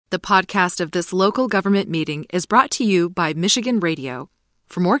The podcast of this local government meeting is brought to you by Michigan Radio.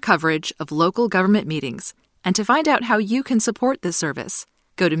 For more coverage of local government meetings and to find out how you can support this service,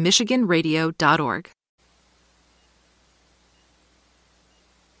 go to michiganradio.org.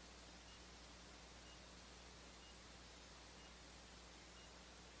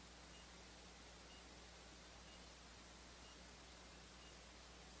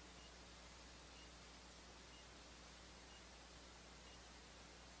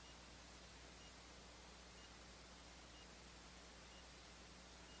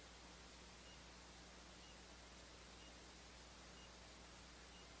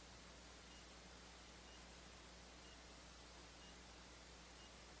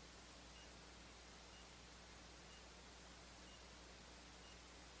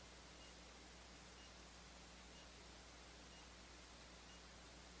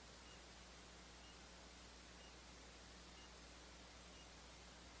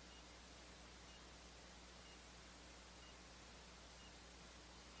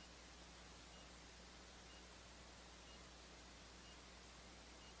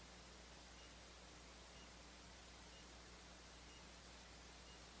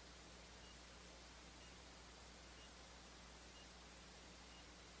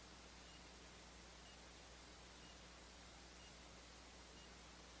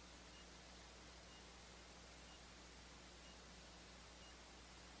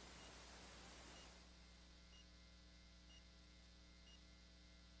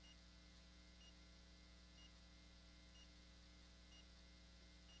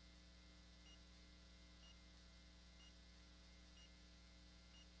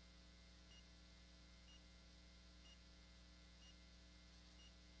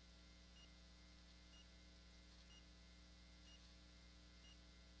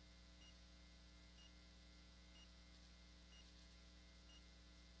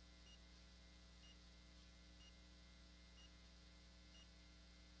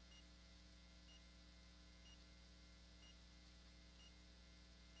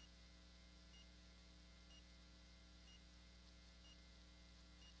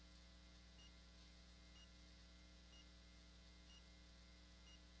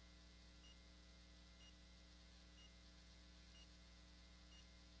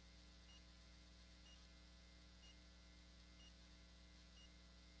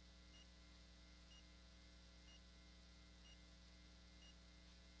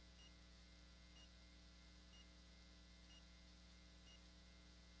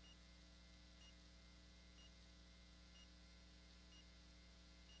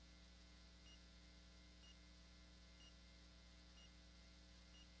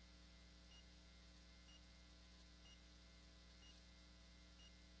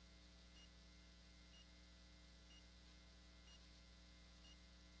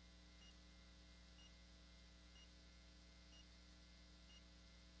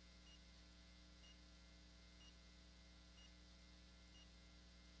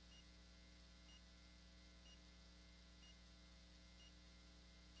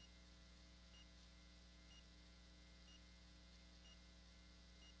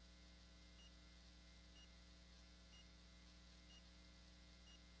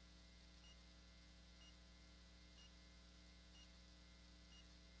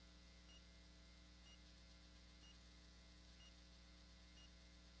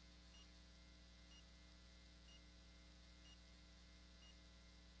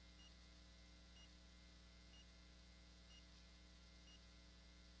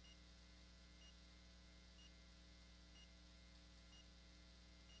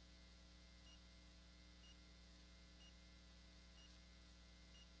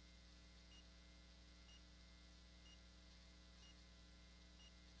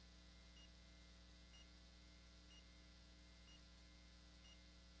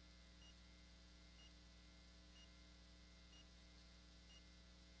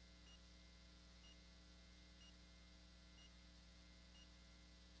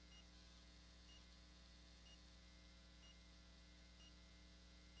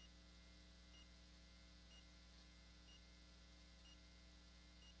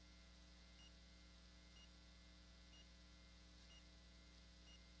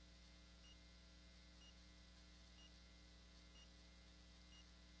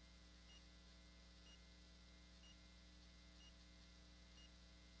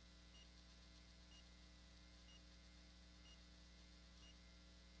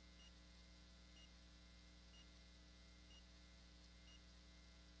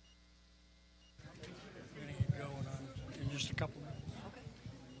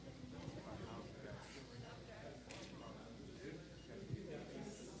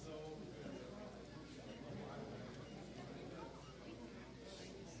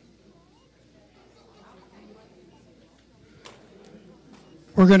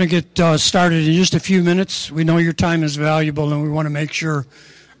 We're going to get started in just a few minutes. We know your time is valuable, and we want to make sure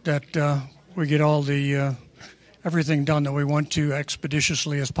that we get all the everything done that we want to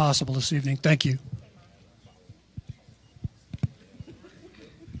expeditiously as possible this evening. Thank you.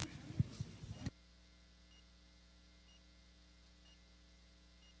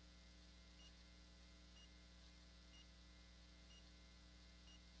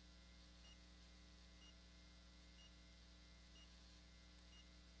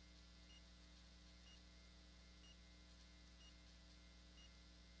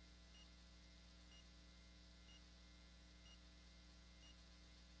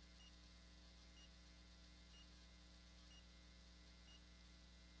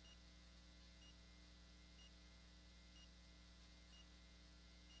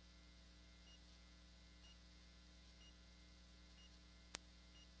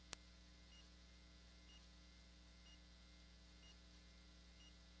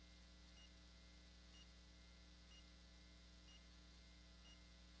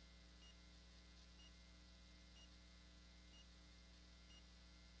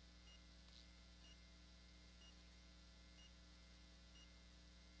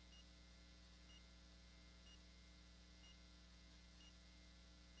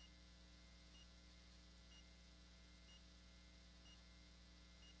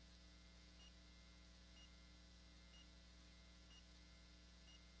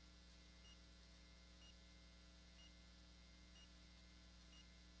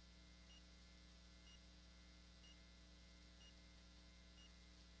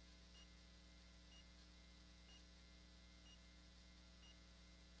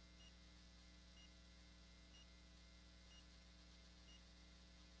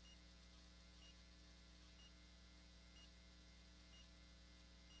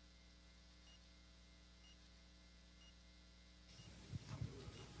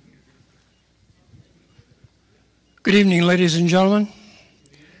 Good evening, ladies and gentlemen.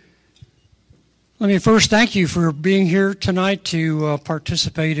 Let me first thank you for being here tonight to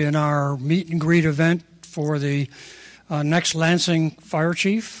participate in our meet and greet event for the next Lansing Fire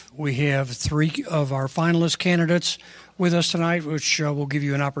Chief. We have 3 of our finalist candidates with us tonight, which we'll give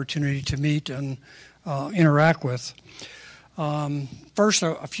you an opportunity to meet and interact with. First,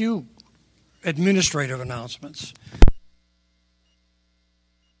 a few administrative announcements.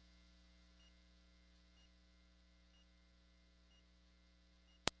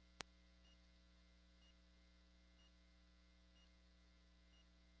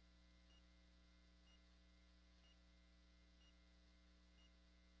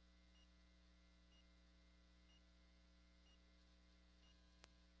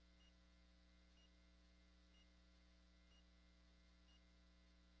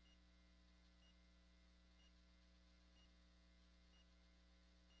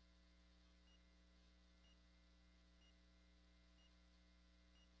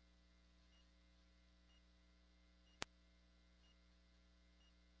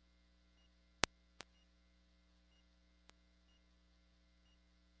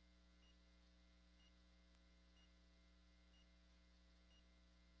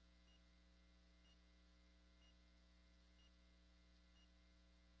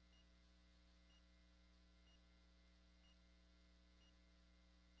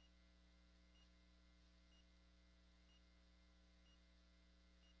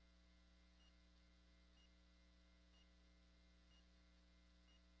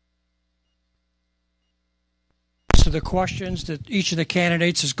 To the questions that each of the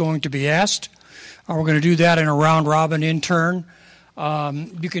candidates is going to be asked. We're going to do that in a round robin in turn.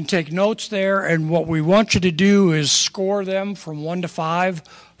 You can take notes there, and what we want you to do is score them from 1 to 5,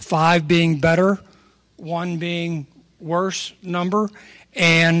 5 being better, 1 being worse number,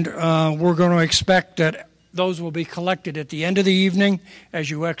 and we're going to expect that those will be collected at the end of the evening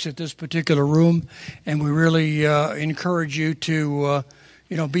as you exit this particular room, and we really encourage you to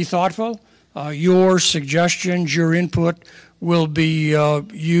be thoughtful. Your suggestions, your input will be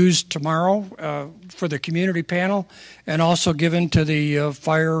used tomorrow for the community panel and also given to the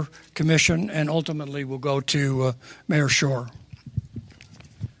Fire Commission and ultimately will go to Mayor Shore.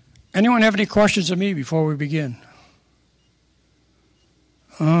 Anyone have any questions of me before we begin?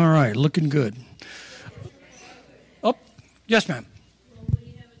 All right, looking good. Oh, yes, ma'am.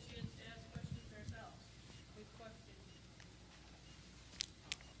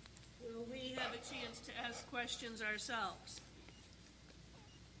 Questions ourselves?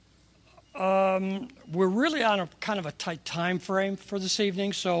 We're really on a kind of a tight time frame for this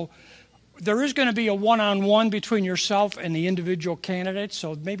evening, so there is going to be a one-on-one between yourself and the individual candidates,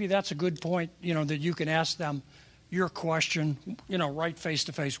 so maybe that's a good point, that you can ask them, your question, right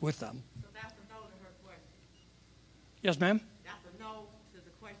face-to-face with them. So that's a no to her question. Yes, ma'am? That's a no to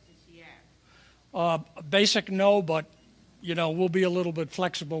the question she asked. Basic no, but, we'll be a little bit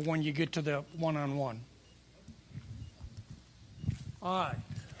flexible when you get to the one-on-one. All right.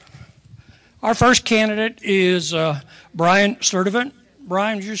 Our first candidate is Brian Sturdivant.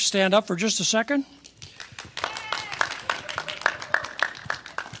 Brian, would you stand up for just a second?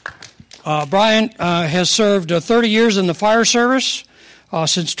 Brian has served 30 years in the fire service.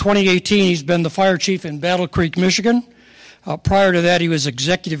 Since 2018, he's been the fire chief in Battle Creek, Michigan. Prior to that, he was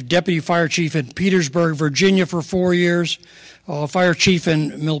executive deputy fire chief in Petersburg, Virginia for 4 years, fire chief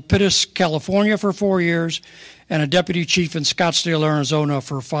in Milpitas, California for 4 years, and a deputy chief in Scottsdale, Arizona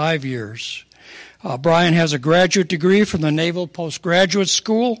for 5 years. Brian has a graduate degree from the Naval Postgraduate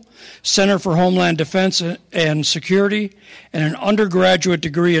School, Center for Homeland Defense and Security, and an undergraduate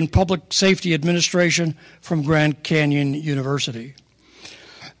degree in Public Safety Administration from Grand Canyon University.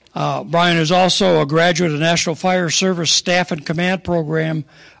 Brian is also a graduate of the National Fire Service Staff and Command Program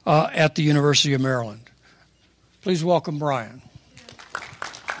at the University of Maryland. Please welcome Brian.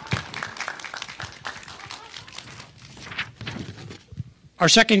 Our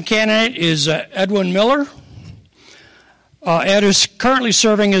second candidate is Edwin Miller. Ed is currently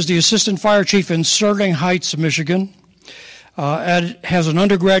serving as the Assistant Fire Chief in Sterling Heights, Michigan. Ed has an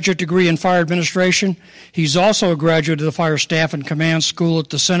undergraduate degree in fire administration. He's also a graduate of the Fire Staff and Command School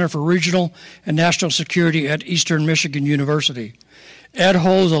at the Center for Regional and National Security at Eastern Michigan University. Ed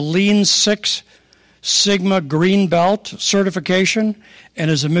holds a Lean Six Sigma Green Belt certification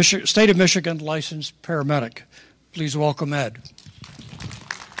and is a State of Michigan licensed paramedic. Please welcome Ed.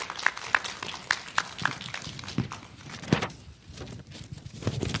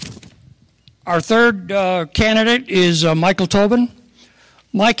 Our third candidate is Michael Tobin.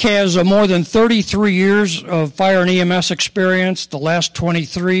 Mike has more than 33 years of fire and EMS experience, the last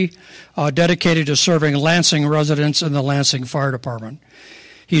 23 dedicated to serving Lansing residents in the Lansing Fire Department.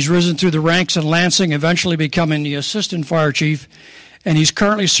 He's risen through the ranks in Lansing, eventually becoming the Assistant Fire Chief, and he's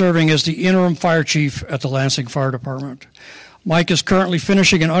currently serving as the Interim Fire Chief at the Lansing Fire Department. Mike is currently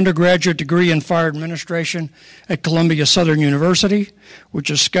finishing an undergraduate degree in fire administration at Columbia Southern University, which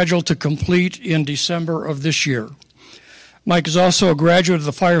is scheduled to complete in December of this year. Mike is also a graduate of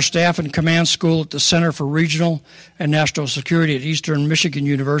the Fire Staff and Command School at the Center for Regional and National Security at Eastern Michigan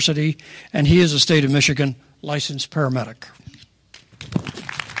University, and he is a State of Michigan licensed paramedic.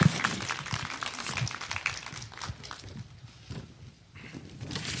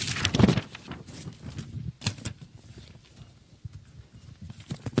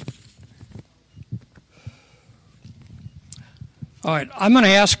 All right, I'm going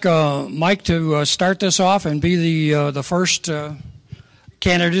to ask Mike to start this off and be the first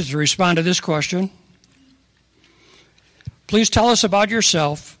candidate to respond to this question. Please tell us about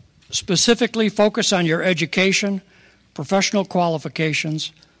yourself. Specifically, focus on your education, professional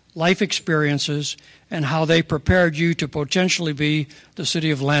qualifications, life experiences, and how they prepared you to potentially be the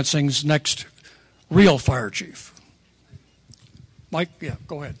City of Lansing's next real fire chief. Mike, yeah,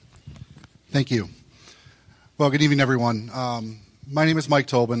 go ahead. Thank you. Well, good evening, everyone. My name is Mike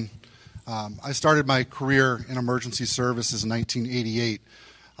Tobin. I started my career in emergency services in 1988.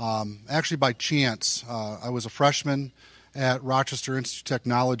 Actually, by chance, I was a freshman at Rochester Institute of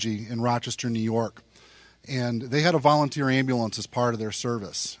Technology in Rochester, New York. And they had a volunteer ambulance as part of their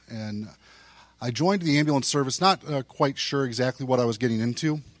service. And I joined the ambulance service, not quite sure exactly what I was getting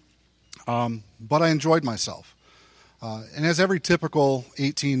into, but I enjoyed myself. And as every typical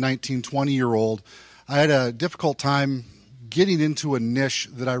 18, 19, 20-year-old, I had a difficult time getting into a niche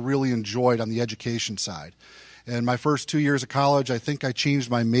that I really enjoyed on the education side. In my first 2 years of college, I think I changed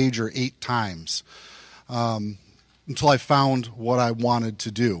my major 8 times until I found what I wanted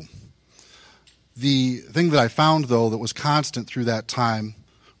to do. The thing that I found, though, that was constant through that time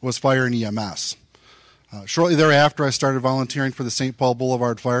was fire and EMS. Shortly thereafter, I started volunteering for the St. Paul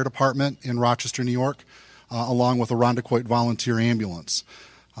Boulevard Fire Department in Rochester, New York, along with a Rondequoit Volunteer Ambulance.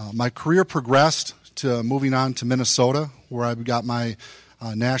 My career progressed to moving on to Minnesota, where I got my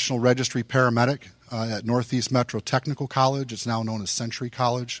National Registry Paramedic at Northeast Metro Technical College. It's now known as Century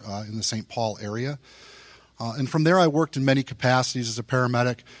College in the St. Paul area. And from there, I worked in many capacities as a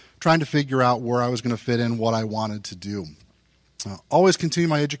paramedic, trying to figure out where I was going to fit in, what I wanted to do. Always continued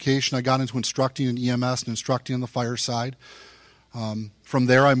my education. I got into instructing in EMS and instructing on the fire side. From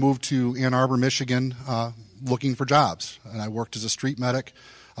there, I moved to Ann Arbor, Michigan, looking for jobs. And I worked as a street medic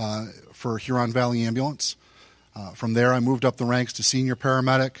for Huron Valley Ambulance. From there, I moved up the ranks to senior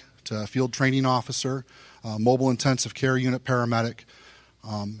paramedic, to field training officer, mobile intensive care unit paramedic.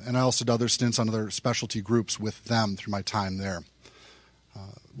 And I also did other stints on other specialty groups with them through my time there.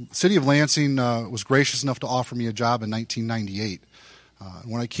 City of Lansing was gracious enough to offer me a job in 1998.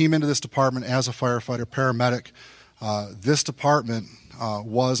 When I came into this department as a firefighter paramedic, this department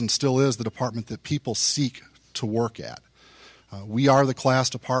was and still is the department that people seek to work at. We are the class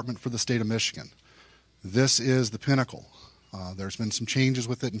department for the state of Michigan. This is the pinnacle. There's been some changes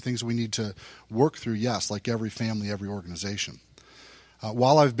with it and things we need to work through, yes, like every family, every organization.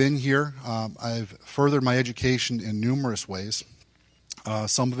 While I've been here, I've furthered my education in numerous ways.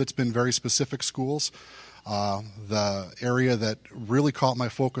 Some of it's been very specific schools. The area that really caught my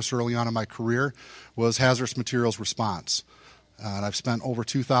focus early on in my career was hazardous materials response. And I've spent over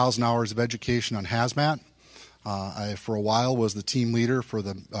 2,000 hours of education on hazmat. I, for a while, was the team leader for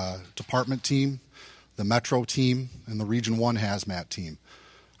the department team, the Metro team, and the Region 1 hazmat team.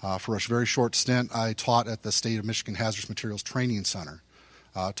 For a very short stint, I taught at the State of Michigan Hazardous Materials Training Center,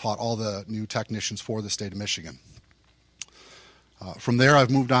 taught all the new technicians for the state of Michigan. From there,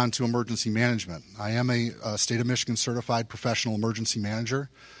 I've moved on to emergency management. I am a State of Michigan certified professional emergency manager,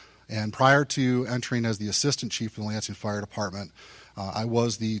 and prior to entering as the assistant chief of the Lansing Fire Department, I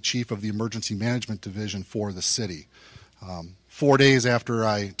was the chief of the emergency management division for the city. 4 days after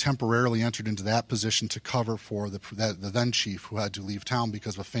I temporarily entered into that position to cover for the then chief who had to leave town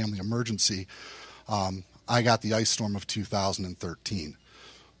because of a family emergency, I got the ice storm of 2013.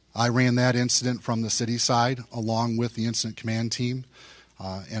 I ran that incident from the city side along with the incident command team,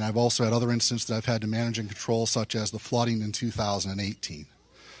 and I've also had other incidents that I've had to manage and control, such as the flooding in 2018.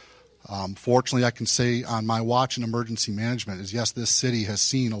 Fortunately, I can say on my watch in emergency management is, yes, this city has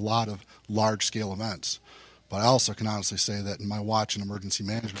seen a lot of large-scale events, but I also can honestly say that in my watch in emergency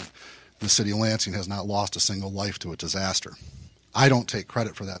management, the city of Lansing has not lost a single life to a disaster. I don't take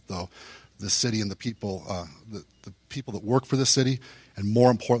credit for that, though. The city and the people that work for the city, and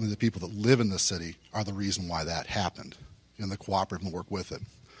more importantly, the people that live in the city, are the reason why that happened, and the cooperative and work with it.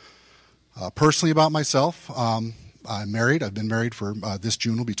 Personally, about myself, I'm married. I've been married for this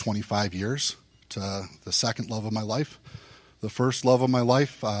June will be 25 years to the second love of my life. The first love of my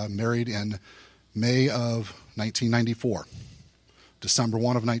life, married in May of 1994. December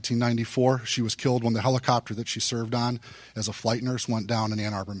 1 of 1994, she was killed when the helicopter that she served on as a flight nurse went down in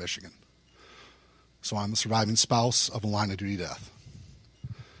Ann Arbor, Michigan. So I'm the surviving spouse of a line of duty death.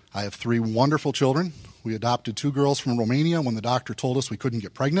 I have 3 wonderful children. We adopted 2 girls from Romania when the doctor told us we couldn't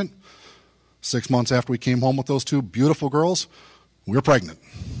get pregnant. 6 months after we came home with those 2 beautiful girls, we were pregnant.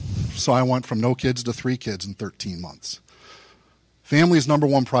 So I went from no kids to 3 kids in 13 months. Family is number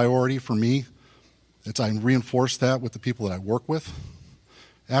one priority for me. I reinforce that with the people that I work with.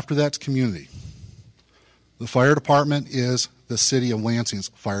 After that's community. The fire department is the city of Lansing's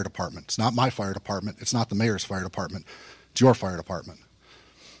fire department. It's not my fire department. It's not the mayor's fire department. It's your fire department.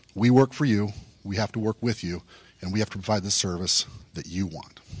 We work for you. We have to work with you, and we have to provide the service that you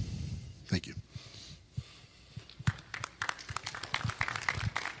want. Thank you.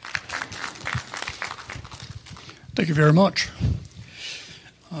 Thank you very much.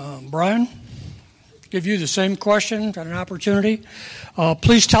 Brian, give you the same question and an opportunity.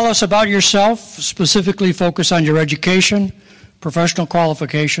 Please tell us about yourself, specifically focus on your education, professional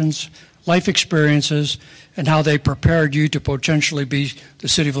qualifications, life experiences, and how they prepared you to potentially be the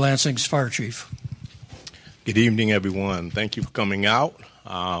City of Lansing's fire chief. Good evening, everyone. Thank you for coming out.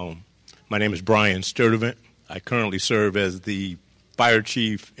 My name is Brian Sturdivant. I currently serve as the fire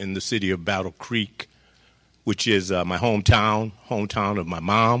chief in the city of Battle Creek, which is my hometown of my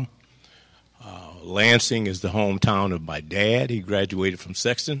mom. Lansing is the hometown of my dad. He graduated from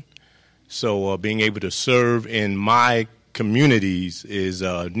Sexton. So being able to serve in my communities is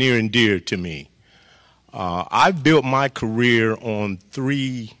near and dear to me. I've built my career on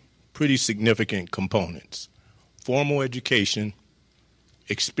 3 pretty significant components: formal education,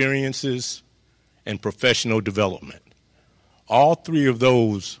 experiences, and professional development. All 3 of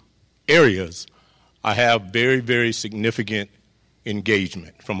those areas I have very, very significant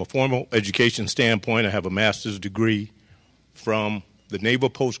engagement. From a formal education standpoint, I have a master's degree from the Naval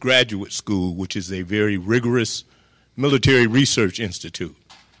Postgraduate School, which is a very rigorous military research institute.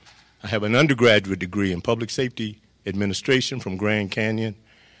 I have an undergraduate degree in public safety administration from Grand Canyon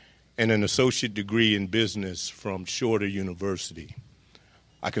and an associate degree in business from Shorter University.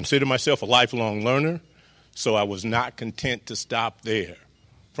 I consider myself a lifelong learner, so I was not content to stop there.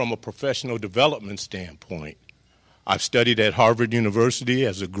 From a professional development standpoint, I've studied at Harvard University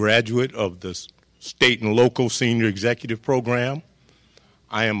as a graduate of the state and local senior executive program.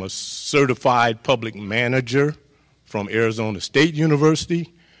 I am a certified public manager from Arizona State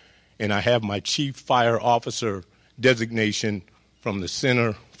University, and I have my chief fire officer designation from the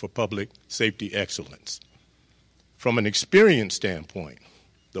Center for Public Safety Excellence. From an experience standpoint,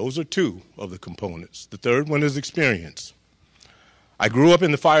 those are two of the components. The third one is experience. I grew up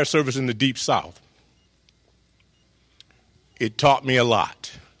in the fire service in the Deep South. It taught me a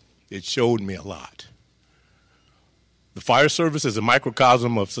lot. It showed me a lot. The fire service is a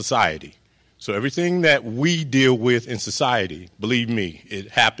microcosm of society. So everything that we deal with in society, believe me,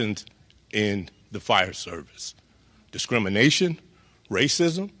 it happens in the fire service. Discrimination,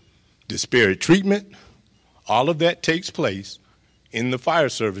 racism, disparate treatment, all of that takes place in the fire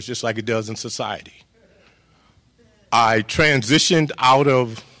service just like it does in society. I transitioned out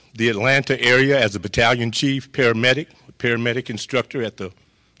of the Atlanta area as a battalion chief paramedic instructor at the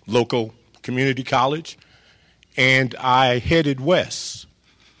local community college, and I headed west.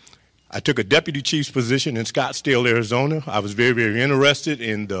 I took a deputy chief's position in Scottsdale, Arizona. I was very, very interested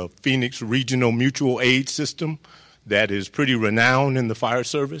in the Phoenix Regional Mutual Aid System that is pretty renowned in the fire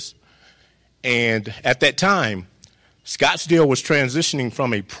service. And at that time, Scottsdale was transitioning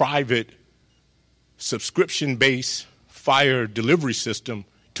from a private subscription-based fire delivery system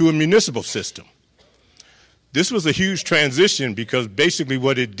to a municipal system. This was a huge transition because basically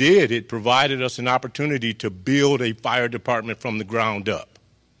what it did, it provided us an opportunity to build a fire department from the ground up.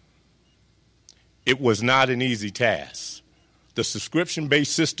 It was not an easy task. The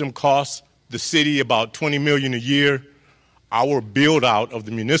subscription-based system cost the city about $20 million a year. Our build-out of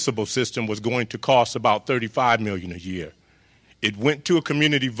the municipal system was going to cost about $35 million a year. It went to a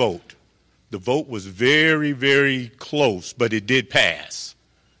community vote. The vote was very, very close, but it did pass.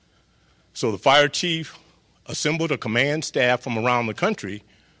 So the fire chief assembled a command staff from around the country,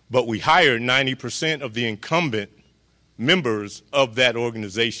 but we hired 90% of the incumbent members of that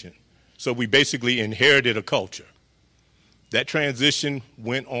organization. So we basically inherited a culture. That transition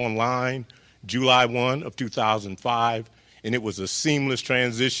went online July 1 of 2005, and it was a seamless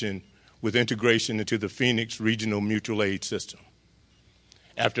transition with integration into the Phoenix Regional Mutual Aid System.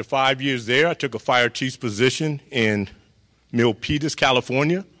 After 5 years there, I took a fire chief's position in Milpitas,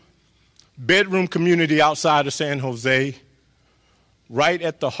 California, bedroom community outside of San Jose, right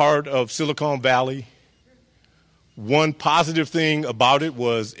at the heart of Silicon Valley. One positive thing about it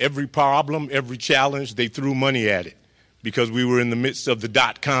was every problem, every challenge, they threw money at it because we were in the midst of the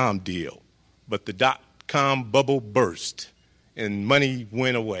dot-com deal. But the dot-com bubble burst and money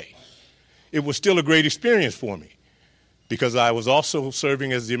went away. It was still a great experience for me because I was also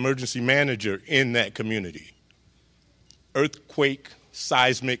serving as the emergency manager in that community. Earthquake,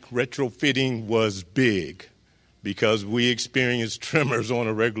 seismic retrofitting was big because we experienced tremors on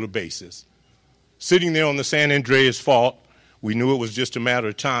a regular basis. Sitting there on the San Andreas Fault, we knew it was just a matter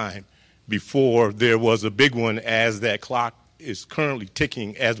of time before there was a big one, as that clock is currently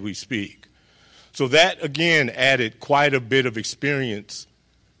ticking as we speak. So that, again, added quite a bit of experience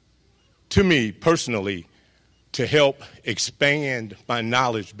to me personally to help expand my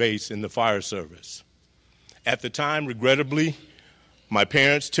knowledge base in the fire service. At the time, regrettably, my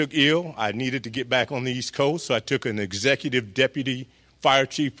parents took ill. I needed to get back on the East Coast, so I took an executive deputy fire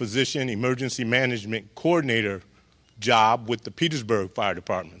chief position, emergency management coordinator job with the Petersburg Fire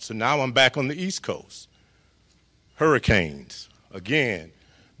Department. So now I'm back on the East Coast. Hurricanes, again,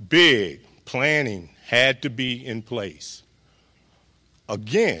 big planning had to be in place.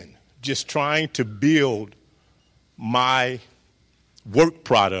 Again, just trying to build my work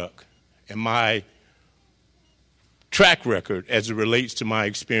product and my track record as it relates to my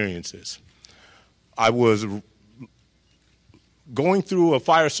experiences. I was going through a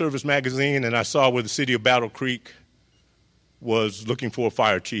fire service magazine, and I saw where the city of Battle Creek was looking for a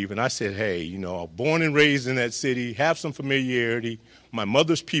fire chief, and I said, hey, you know, I'm born and raised in that city, have some familiarity, my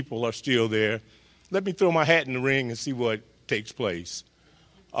mother's people are still there, let me throw my hat in the ring and see what takes place.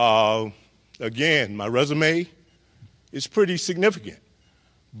 Again, my resume is pretty significant,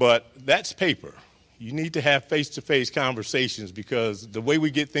 but that's paper. You need to have face-to-face conversations because the way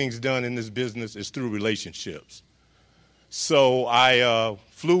we get things done in this business is through relationships. So I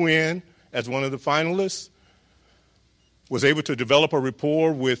flew in as one of the finalists, was able to develop a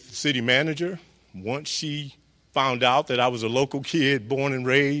rapport with the city manager. Once she found out that I was a local kid, born and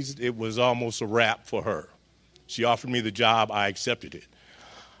raised, it was almost a wrap for her. She offered me the job, I accepted it.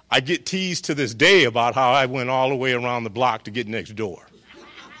 I get teased to this day about how I went all the way around the block to get next door.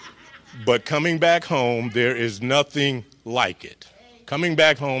 But coming back home, there is nothing like it. Coming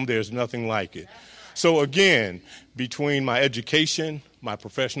back home, there's nothing like it. So again, between my education, my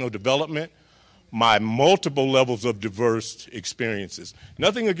professional development, my multiple levels of diverse experiences,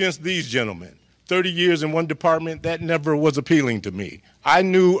 nothing against these gentlemen. 30 years in one department, that never was appealing to me. I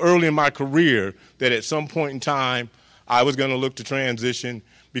knew early in my career that at some point in time, I was going to look to transition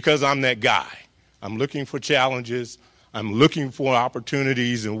because I'm that guy. I'm looking for challenges. I'm looking for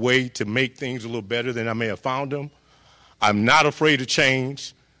opportunities and ways to make things a little better than I may have found them. I'm not afraid of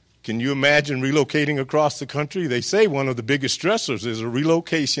change. Can you imagine relocating across the country? They say one of the biggest stressors is a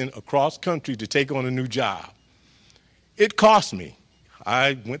relocation across country to take on a new job. It cost me.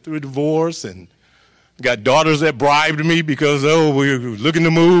 I went through a divorce and got daughters that bribed me because, we were looking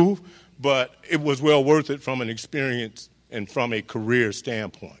to move, but it was well worth it from an experience and from a career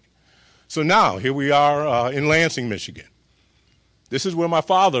standpoint. So now, here we are in Lansing, Michigan. This is where my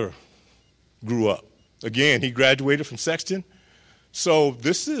father grew up. Again, he graduated from Sexton. So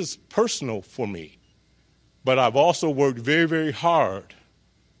this is personal for me. But I've also worked very, very hard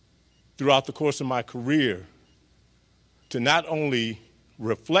throughout the course of my career to not only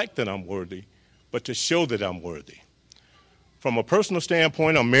reflect that I'm worthy, but to show that I'm worthy. From a personal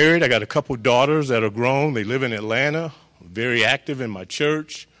standpoint, I'm married. I got a couple daughters that are grown. They live in Atlanta, very active in my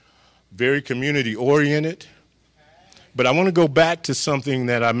church, very community-oriented. But I want to go back to something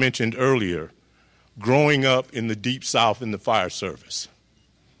that I mentioned earlier, growing up in the Deep South in the fire service.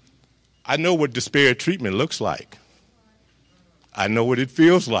 I know what disparate treatment looks like. I know what it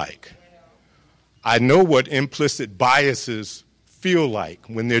feels like. I know what implicit biases feel like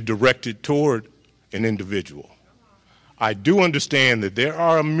when they're directed toward an individual. I do understand that there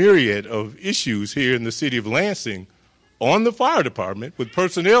are a myriad of issues here in the city of Lansing on the fire department with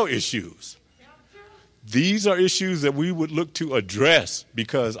personnel issues. These are issues that we would look to address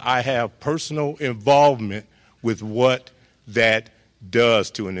because I have personal involvement with what that does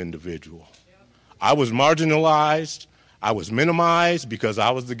to an individual. I was marginalized. I was minimized because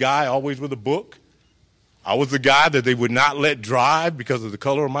I was the guy always with a book. I was the guy that they would not let drive because of the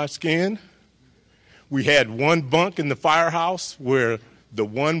color of my skin. We had one bunk in the firehouse where the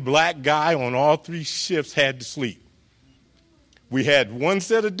one black guy on all 3 shifts had to sleep. We had one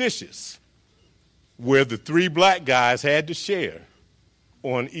set of dishes where the 3 black guys had to share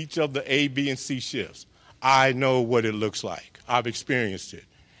on each of the A, B, and C shifts. I know what it looks like. I've experienced it.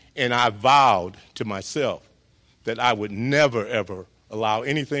 And I vowed to myself that I would never, ever allow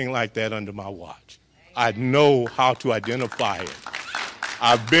anything like that under my watch. I know how to identify it.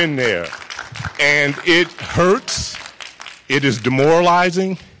 I've been there. And it hurts. It is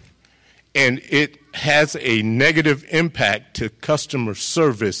demoralizing. And it has a negative impact to customer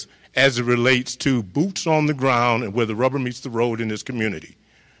service as it relates to boots on the ground and where the rubber meets the road in this community.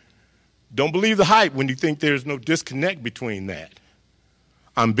 Don't believe the hype when you think there's no disconnect between that.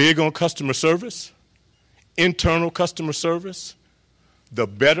 I'm big on customer service, internal customer service. The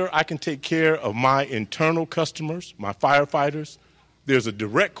better I can take care of my internal customers, my firefighters, there's a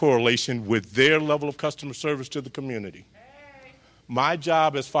direct correlation with their level of customer service to the community. My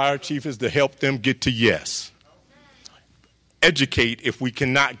job as fire chief is to help them get to yes. Educate if we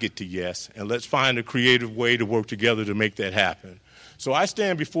cannot get to yes, and let's find a creative way to work together to make that happen. So I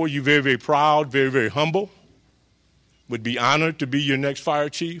stand before you very, very proud, very, very humble, would be honored to be your next fire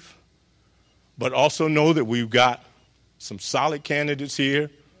chief, but also know that we've got some solid candidates here.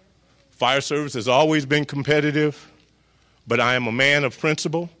 Fire service has always been competitive, but I am a man of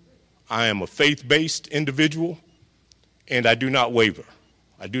principle. I am a faith-based individual, and I do not waver.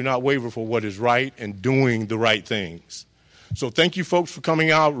 I do not waver for what is right and doing the right things. So thank you, folks, for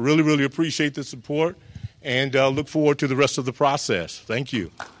coming out. Really, really appreciate the support, and look forward to the rest of the process. Thank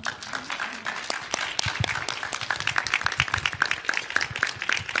you.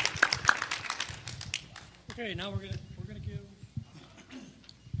 Okay, now we're going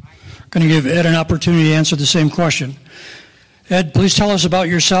to give Ed an opportunity to answer the same question. Ed, please tell us about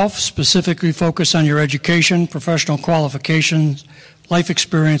yourself, specifically focus on your education, professional qualifications, life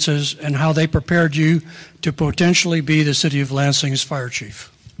experiences, and how they prepared you to potentially be the City of Lansing's fire chief.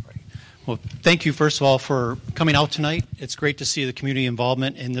 Well, thank you, first of all, for coming out tonight. It's great to see the community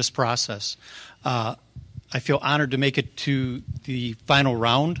involvement in this process. I feel honored to make it to the final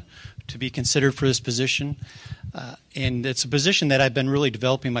round to be considered for this position. And it's a position that I've been really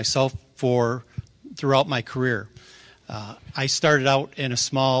developing myself for throughout my career. I started out in a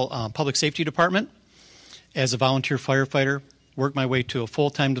small public safety department as a volunteer firefighter, worked my way to a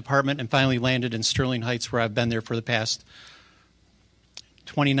full-time department, and finally landed in Sterling Heights, where I've been there for the past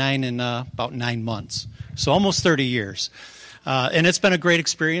 29 and about 9 months. So almost 30 years. And it's been a great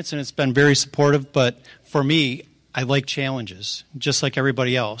experience, and it's been very supportive. But for me, I like challenges, just like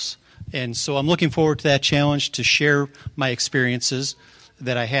everybody else. And so I'm looking forward to that challenge to share my experiences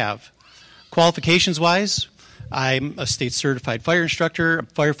that I have. Qualifications-wise, I'm a state certified fire instructor, a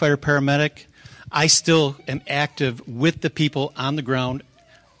firefighter paramedic. I still am active with the people on the ground,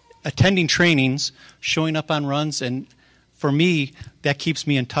 attending trainings, showing up on runs, and for me, that keeps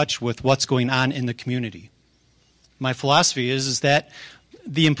me in touch with what's going on in the community. My philosophy is that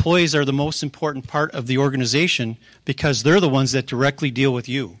the employees are the most important part of the organization because they're the ones that directly deal with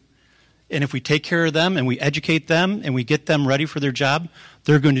you. And if we take care of them and we educate them and we get them ready for their job,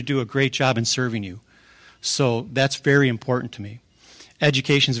 they're going to do a great job in serving you. So that's very important to me.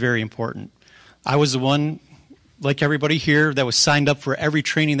 Education is very important. I was the one, like everybody here, that was signed up for every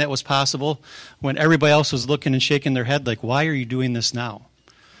training that was possible when everybody else was looking and shaking their head like, why are you doing this now?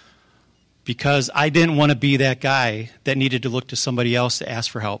 Because I didn't want to be that guy that needed to look to somebody else to ask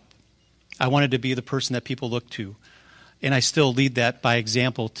for help. I wanted to be the person that people look to. And I still lead that by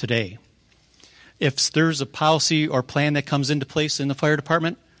example today. If there's a policy or plan that comes into place in the fire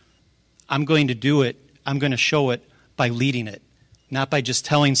department, I'm going to do it. I'm going to show it by leading it, not by just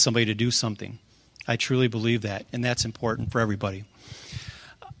telling somebody to do something. I truly believe that, and that's important for everybody.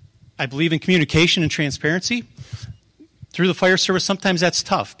 I believe in communication and transparency. Through the fire service, sometimes that's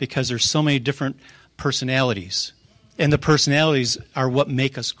tough because there's so many different personalities, and the personalities are what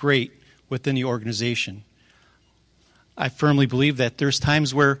make us great within the organization. I firmly believe that there's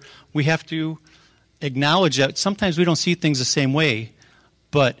times where we have to acknowledge that sometimes we don't see things the same way,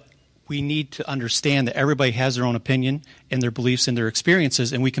 but we need to understand that everybody has their own opinion and their beliefs and their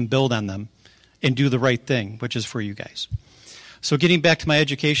experiences, and we can build on them and do the right thing, which is for you guys. So getting back to my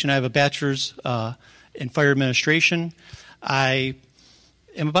education, I have a bachelor's in fire administration. I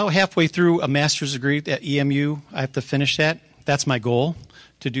am about halfway through a master's degree at EMU. I have to finish that. That's my goal,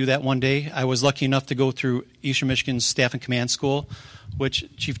 to do that one day. I was lucky enough to go through Eastern Michigan's Staff and Command School, which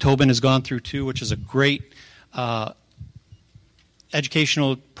Chief Tobin has gone through too, which is a great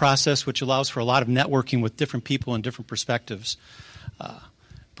educational process which allows for a lot of networking with different people and different perspectives.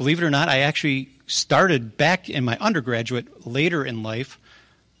 Believe it or not, I actually started back in my undergraduate later in life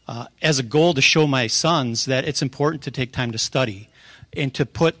as a goal to show my sons that it's important to take time to study and to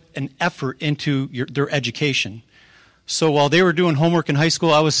put an effort into their education. So while they were doing homework in high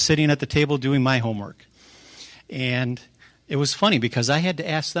school, I was sitting at the table doing my homework. And it was funny because I had to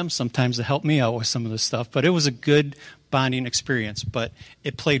ask them sometimes to help me out with some of this stuff, but it was a good bonding experience. But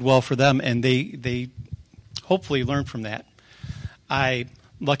it played well for them, and they hopefully learned from that. I'm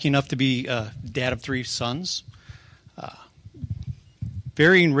lucky enough to be a dad of 3 sons.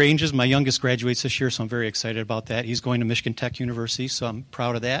 Varying ranges. My youngest graduates this year, so I'm very excited about that. He's going to Michigan Tech University, so I'm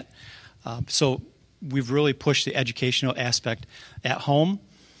proud of that. So we've really pushed the educational aspect at home.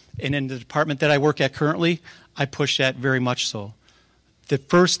 And in the department that I work at currently, I push that very much so. The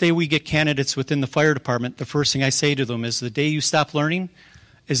first day we get candidates within the fire department, the first thing I say to them is the day you stop learning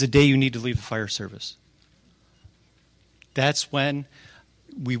is the day you need to leave the fire service. That's when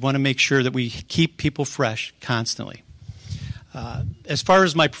we want to make sure that we keep people fresh constantly. As far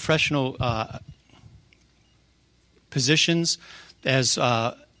as my professional positions, as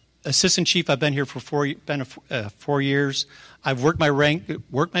assistant chief, I've been here for 4 years. I've worked my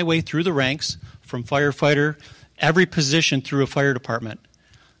way through the ranks from firefighter, every position through a fire department,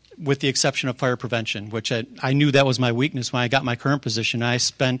 with the exception of fire prevention, which I knew that was my weakness when I got my current position. I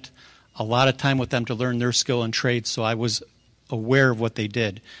spent a lot of time with them to learn their skill and trade, so I was aware of what they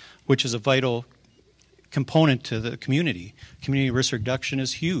did, which is a vital component to the community. Community risk reduction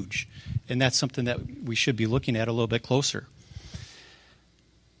is huge, and that's something that we should be looking at a little bit closer.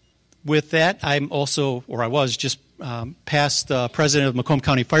 With that, I'm also, or I was just past president of Macomb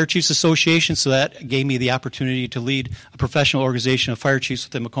County Fire Chiefs Association, so that gave me the opportunity to lead a professional organization of fire chiefs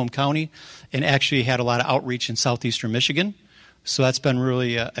within Macomb County, and actually had a lot of outreach in southeastern Michigan. So that's been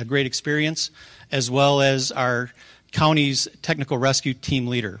really a great experience, as well as our county's technical rescue team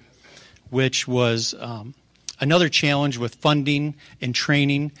leader, which was another challenge with funding and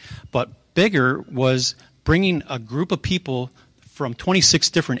training, but bigger was bringing a group of people from 26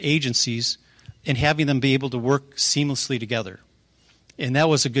 different agencies and having them be able to work seamlessly together. And that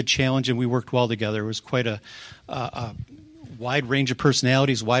was a good challenge, and we worked well together. It was quite a wide range of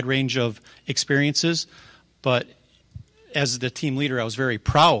personalities, wide range of experiences, but as the team leader, I was very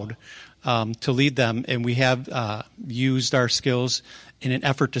proud to lead them, and we have used our skills in an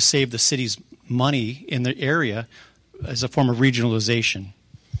effort to save the city's money in the area as a form of regionalization.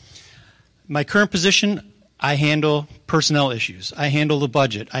 My current position, I handle personnel issues. I handle the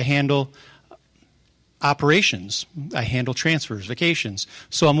budget. I handle operations. I handle transfers, vacations.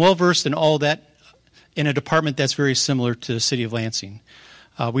 So I'm well versed in all that in a department that's very similar to the city of Lansing.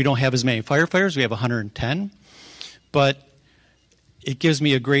 We don't have as many firefighters. We have 110. But it gives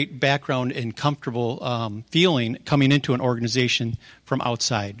me a great background and comfortable feeling coming into an organization from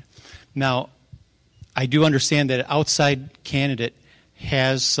outside. Now, I do understand that an outside candidate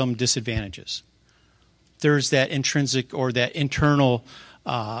has some disadvantages. there's that intrinsic or that internal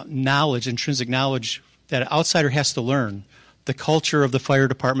knowledge, intrinsic knowledge that an outsider has to learn. The culture of the fire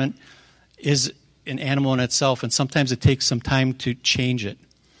department is an animal in itself, and sometimes it takes some time to change it.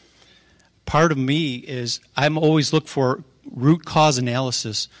 Part of me is I'm always look for root cause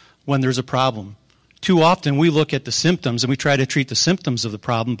analysis when there's a problem. Too often we look at the symptoms and we try to treat the symptoms of the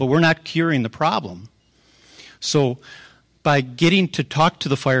problem, but we're not curing the problem. So by getting to talk to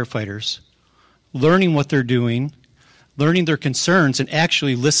the firefighters, learning what they're doing, learning their concerns, and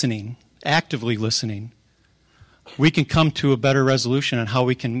actually listening, actively listening, we can come to a better resolution on how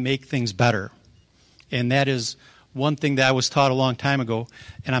we can make things better. And that is one thing that I was taught a long time ago,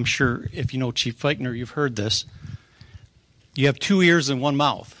 and I'm sure if you know Chief Feichner, you've heard this. You have 2 ears and 1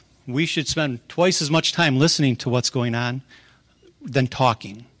 mouth. We should spend twice as much time listening to what's going on than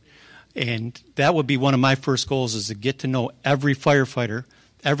talking. And that would be one of my first goals, is to get to know every firefighter,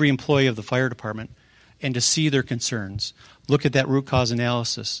 every employee of the fire department, and to see their concerns. Look at that root cause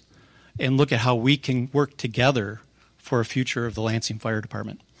analysis, and look at how we can work together for a future of the Lansing Fire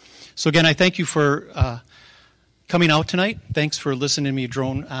Department. So again, I thank you for coming out tonight. Thanks for listening to me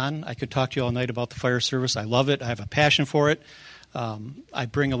drone on. I could talk to you all night about the fire service. I love it. I have a passion for it. I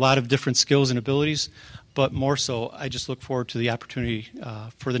bring a lot of different skills and abilities, but more so, I just look forward to the opportunity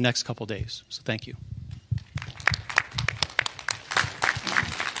for the next couple days. So thank you.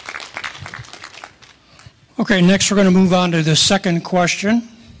 Okay, next we're going to move on to the second question.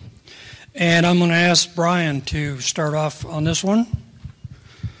 And I'm going to ask Brian to start off on this one.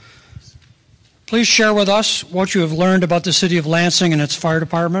 Please share with us what you have learned about the City of Lansing and its fire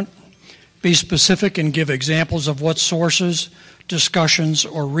department. Be specific and give examples of what sources, discussions,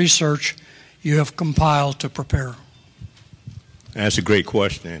 or research you have compiled to prepare. That's a great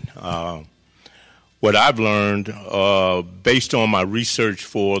question. What I've learned, based on my research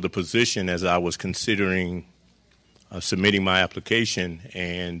for the position as I was considering submitting my application,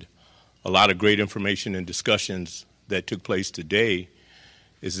 and a lot of great information and discussions that took place today,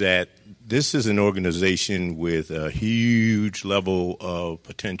 is that this is an organization with a huge level of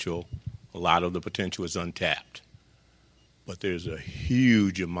potential. A lot of the potential is untapped. But there's a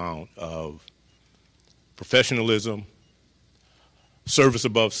huge amount of professionalism, service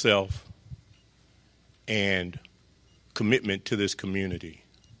above self, and commitment to this community.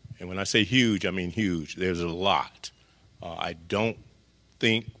 And when I say huge, I mean huge. There's a lot. I don't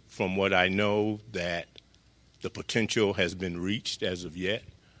think, from what I know, that the potential has been reached as of yet,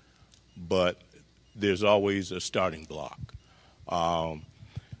 but there's always a starting block.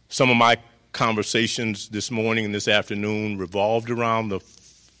 Some of my conversations this morning and this afternoon revolved around the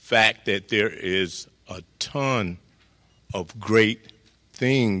fact that there is a ton of great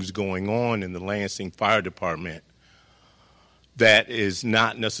things going on in the Lansing Fire Department that is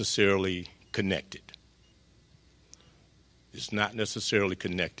not necessarily connected. It's not necessarily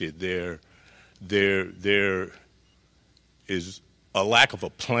connected. There is a lack of a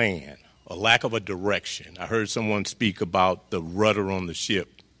plan, a lack of a direction. I heard someone speak about the rudder on the ship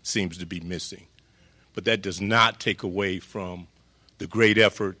seems to be missing. But that does not take away from the great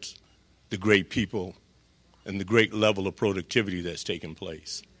efforts, the great people, and the great level of productivity that's taken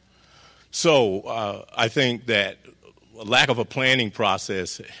place. So I think that a lack of a planning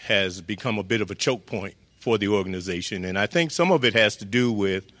process has become a bit of a choke point for the organization, and I think some of it has to do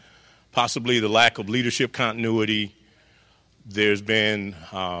with possibly the lack of leadership continuity. There's been,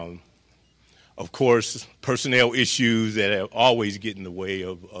 of course, personnel issues that always get in the way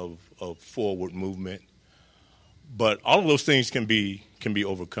of forward movement, but all of those things can be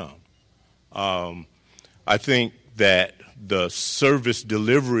overcome. I think that the service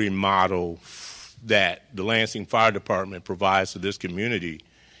delivery model that the Lansing Fire Department provides to this community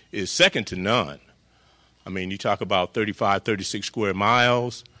is second to none. I mean, you talk about 35, 36 square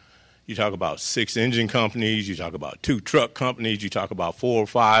miles, you talk about 6 engine companies, you talk about 2 truck companies, you talk about 4 or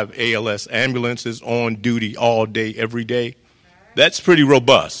 5 ALS ambulances on duty all day, every day. That's pretty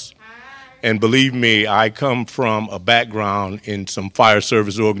robust. And believe me, I come from a background in some fire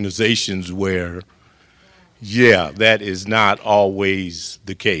service organizations where, yeah, that is not always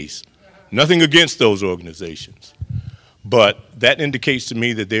the case. Nothing against those organizations. But that indicates to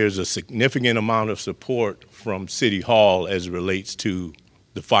me that there's a significant amount of support from City Hall as it relates to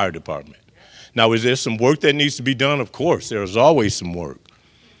the fire department. Now, is there some work that needs to be done? Of course, there's always some work.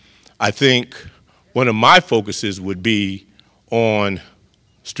 I think one of my focuses would be on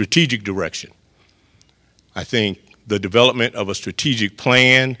strategic direction. I think the development of a strategic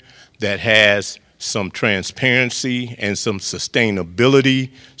plan that has some transparency and some sustainability,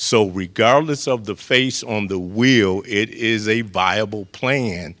 so regardless of the face on the wheel, it is a viable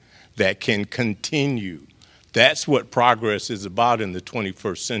plan that can continue That's what progress is about in the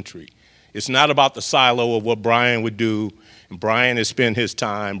 21st century. It's not about the silo of what Brian would do, and Brian has spent his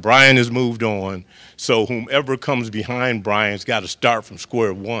time, Brian has moved on, so whomever comes behind Brian's got to start from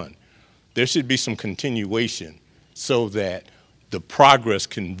square one. There should be some continuation so that the progress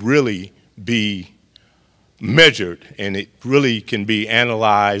can really be measured and it really can be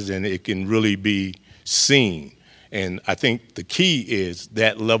analyzed and it can really be seen. And I think the key is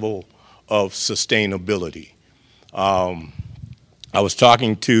that level of sustainability. I was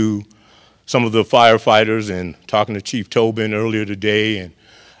talking to some of the firefighters and talking to Chief Tobin earlier today and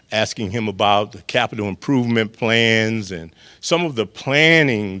asking him about the capital improvement plans and some of the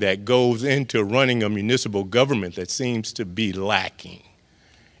planning that goes into running a municipal government that seems to be lacking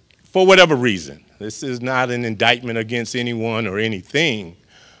for whatever reason. This is not an indictment against anyone or anything,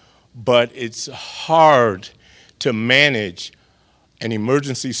 but it's hard to manage an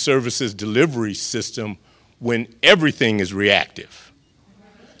emergency services delivery system when everything is reactive.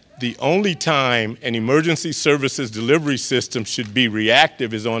 The only time an emergency services delivery system should be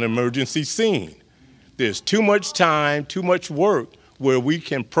reactive is on an emergency scene. There's too much time, too much work where we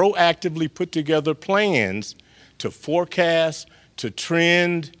can proactively put together plans to forecast, to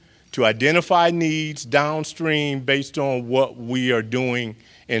trend, to identify needs downstream based on what we are doing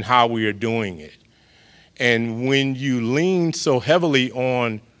and how we are doing it. And when you lean so heavily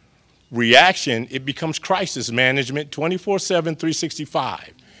on reaction, it becomes crisis management 24/7,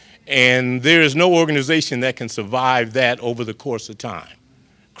 365. And there is no organization that can survive that over the course of time.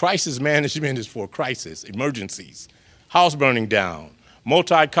 Crisis management is for crisis, emergencies, house burning down,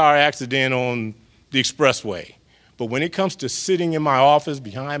 multi-car accident on the expressway. But when it comes to sitting in my office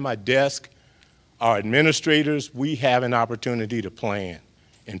behind my desk, our administrators, we have an opportunity to plan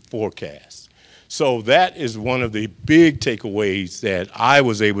and forecast. So that is one of the big takeaways that I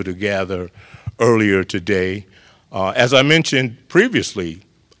was able to gather earlier today. As I mentioned previously,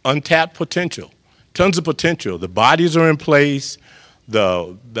 untapped potential, tons of potential. The bodies are in place,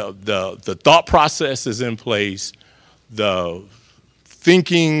 the thought process is in place, the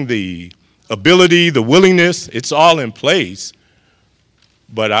thinking, the ability, the willingness, it's all in place.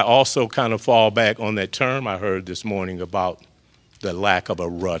 But I also kind of fall back on that term I heard this morning about the lack of a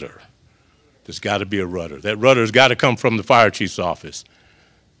rudder. There's got to be a rudder. That rudder's got to come from the fire chief's office.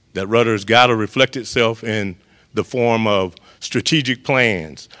 That rudder's got to reflect itself in the form of strategic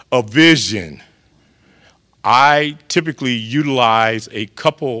plans, a vision. I typically utilize a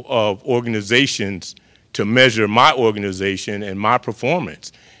couple of organizations to measure my organization and my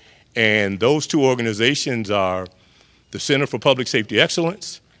performance. And those two organizations are the Center for Public Safety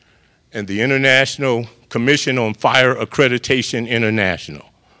Excellence and the International Commission on Fire Accreditation International.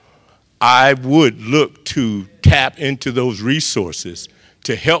 I would look to tap into those resources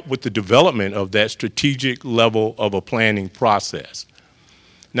to help with the development of that strategic level of a planning process.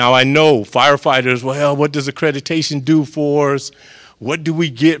 Now, I know firefighters, well, what does accreditation do for us? What do we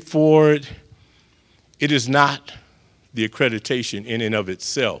get for it? It is not the accreditation in and of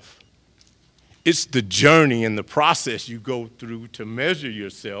itself. It's the journey and the process you go through to measure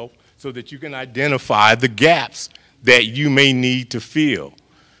yourself so that you can identify the gaps that you may need to fill.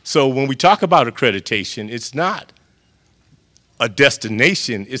 So when we talk about accreditation, it's not a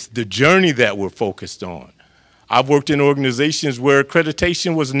destination, it's the journey that we're focused on. I've worked in organizations where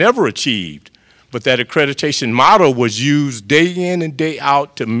accreditation was never achieved, but that accreditation model was used day in and day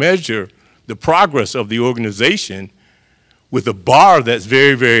out to measure the progress of the organization with a bar that's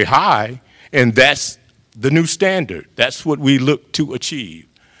very, very high, and that's the new standard. That's what we look to achieve.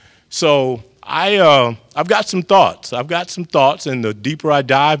 So I've got some thoughts. And the deeper I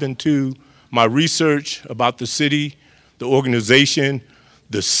dive into my research about the city, the organization,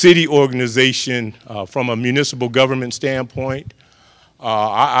 the city organization from a municipal government standpoint,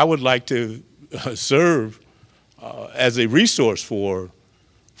 I would like to serve as a resource for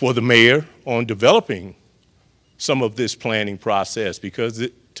the mayor on developing some of this planning process, because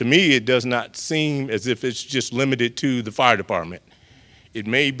to me it does not seem as if it's just limited to the fire department. It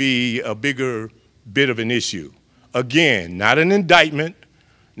may be a bigger bit of an issue. Again, not an indictment,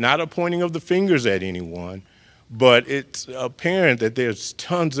 not a pointing of the fingers at anyone, but it's apparent that there's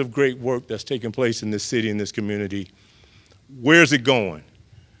tons of great work that's taking place in this city, in this community. Where's it going?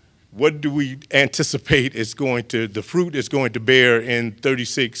 What do we anticipate the fruit is going to bear in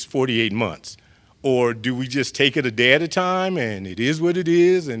 36, 48 months? Or do we just take it a day at a time and it is what it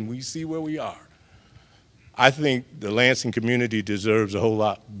is and we see where we are? I think the Lansing community deserves a whole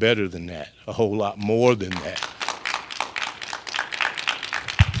lot better than that, a whole lot more than that.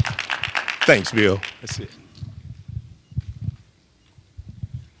 Thanks, Bill. That's it.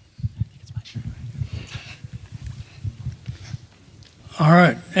 All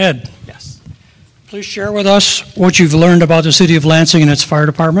right, Ed, Yes. please share with us what you've learned about the city of Lansing and its fire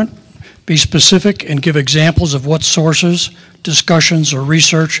department. Be specific and give examples of what sources, discussions, or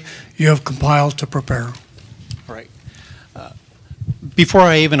research you have compiled to prepare. All right. Before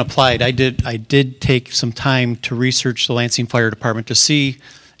I even applied, I did take some time to research the Lansing Fire Department to see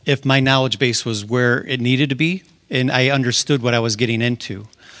if my knowledge base was where it needed to be, and I understood what I was getting into.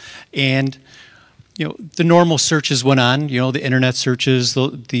 And the normal searches went on. The internet searches,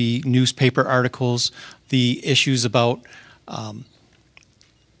 the newspaper articles, the issues about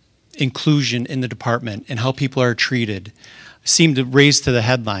inclusion in the department and how people are treated seemed to raise to the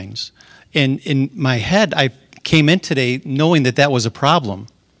headlines. And in my head, I came in today knowing that that was a problem.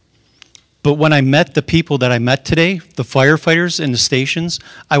 But when I met the people that I met today, the firefighters in the stations,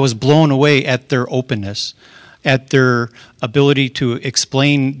 I was blown away at their openness, at their ability to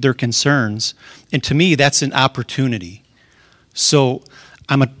explain their concerns. And to me, that's an opportunity. So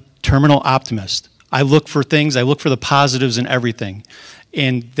I'm a terminal optimist. I look for things, I look for the positives in everything.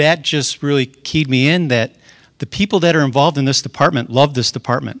 And that just really keyed me in that the people that are involved in this department love this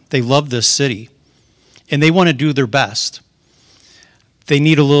department. They love this city. And they want to do their best. They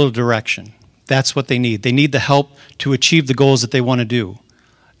need a little direction. That's what they need. They need the help to achieve the goals that they want to do.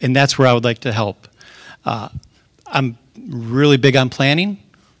 And that's where I would like to help. I'm really big on planning.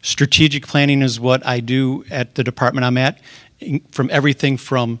 Strategic planning is what I do at the department I'm at, from everything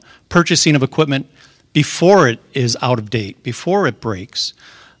from purchasing of equipment before it is out of date, before it breaks.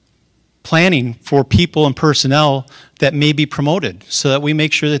 Planning for people and personnel that may be promoted so that we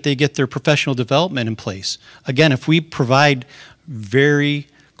make sure that they get their professional development in place. Again, if we provide very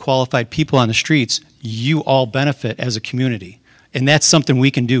qualified people on the streets, you all benefit as a community. And that's something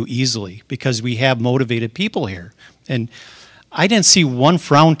we can do easily because we have motivated people here. And I didn't see one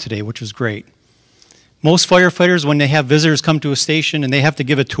frown today, which was great. Most firefighters, when they have visitors come to a station and they have to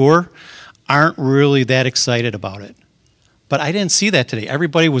give a tour, aren't really that excited about it. But I didn't see that today.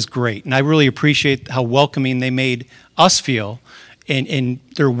 Everybody was great, and I really appreciate how welcoming they made us feel and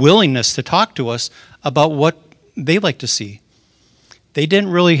their willingness to talk to us about what they like to see. They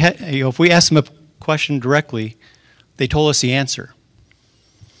didn't really, if we asked them a question directly, they told us the answer.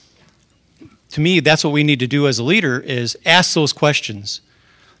 To me, that's what we need to do as a leader is ask those questions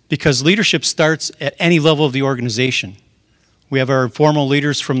because leadership starts at any level of the organization. We have our informal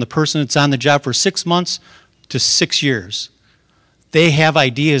leaders from the person that's on the job for 6 months to 6 years. They have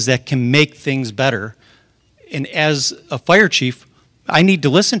ideas that can make things better. And as a fire chief, I need to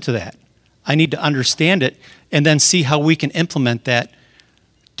listen to that. I need to understand it and then see how we can implement that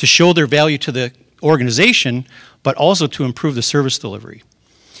to show their value to the organization, but also to improve the service delivery.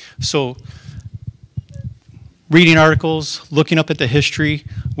 So reading articles, looking up at the history,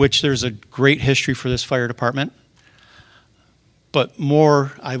 which there's a great history for this fire department. But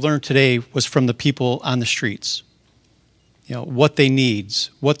more I learned today was from the people on the streets. What they need,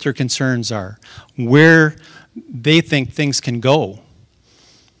 what their concerns are, where they think things can go.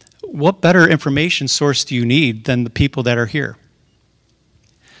 What better information source do you need than the people that are here?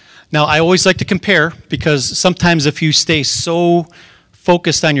 Now, I always like to compare because sometimes if you stay so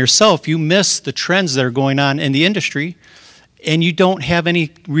focused on yourself, you miss the trends that are going on in the industry and you don't have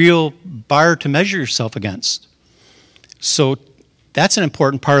any real bar to measure yourself against. So that's an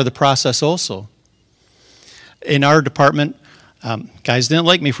important part of the process also. In our department, guys didn't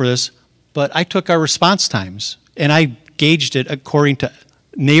like me for this, but I took our response times and I gauged it according to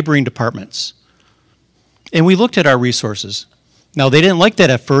neighboring departments. And we looked at our resources. Now, they didn't like that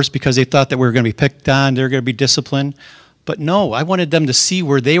at first because they thought that we were going to be picked on, they were going to be disciplined. But no, I wanted them to see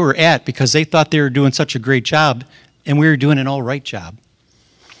where they were at because they thought they were doing such a great job and we were doing an all right job.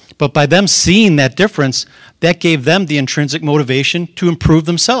 But by them seeing that difference, that gave them the intrinsic motivation to improve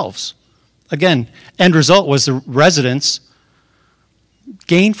themselves. Again, end result was the residents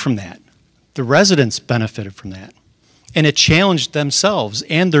gained from that. The residents benefited from that. And it challenged themselves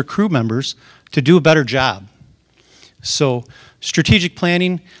and their crew members to do a better job. So strategic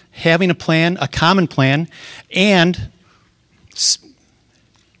planning, having a plan, a common plan, and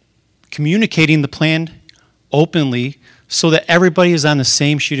communicating the plan openly so that everybody is on the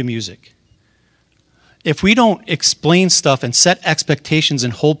same sheet of music. If we don't explain stuff and set expectations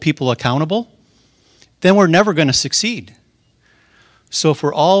and hold people accountable, then we're never going to succeed. So if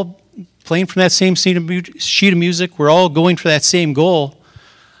we're all playing from that same sheet of music, we're all going for that same goal,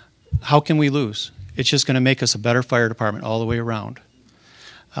 how can we lose? It's just going to make us a better fire department all the way around.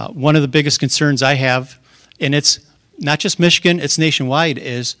 One of the biggest concerns I have, and it's not just Michigan, it's nationwide,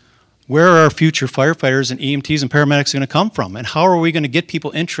 is where are our future firefighters and EMTs and paramedics going to come from? And how are we going to get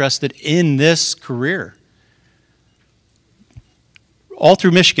people interested in this career? all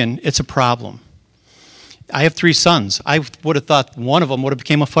through Michigan, it's a problem. I have 3 sons. I would have thought one of them would have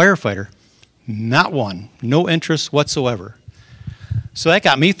become a firefighter. Not one. No interest whatsoever. So that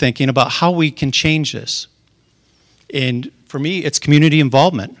got me thinking about how we can change this. And for me, it's community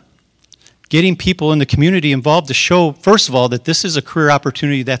involvement. Getting people in the community involved to show, first of all, that this is a career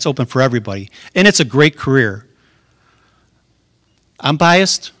opportunity that's open for everybody. And it's a great career. I'm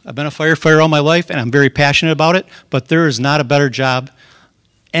biased. I've been a firefighter all my life, and I'm very passionate about it. But there is not a better job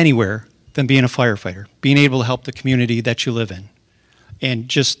anywhere than being a firefighter, being able to help the community that you live in. And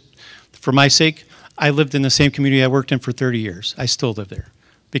just for my sake, I lived in the same community I worked in for 30 years. I still live there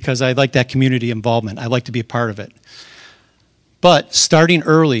because I like that community involvement. I like to be a part of it. But starting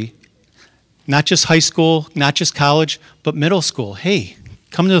early, not just high school, not just college, but middle school. Hey,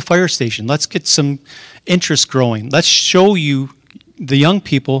 come to the fire station. Let's get some interest growing. Let's show you, the young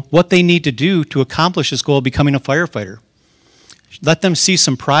people, what they need to do to accomplish this goal of becoming a firefighter. Let them see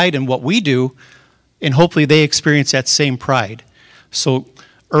some pride in what we do, and hopefully they experience that same pride. So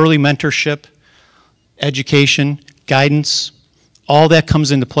early mentorship, education, guidance, all that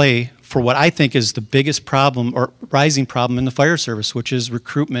comes into play for what I think is the biggest problem or rising problem in the fire service, which is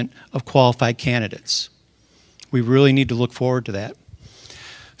recruitment of qualified candidates. We really need to look forward to that.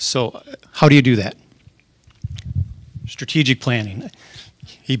 So how do you do that? Strategic planning.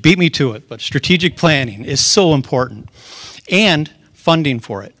 He beat me to it, but strategic planning is so important. And funding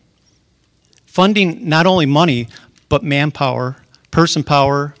for it. Funding, not only money, but manpower, person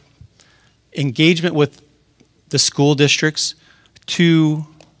power, engagement with the school districts to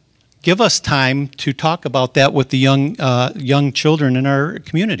give us time to talk about that with the young children in our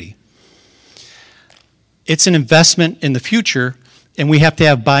community. It's an investment in the future, and we have to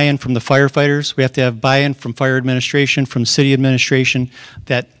have buy-in from the firefighters. We have to have buy-in from fire administration, from city administration,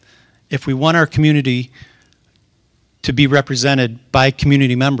 that if we want our community to be represented by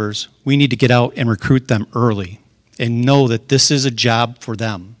community members, we need to get out and recruit them early and know that this is a job for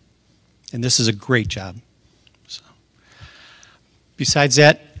them. And this is a great job. So, besides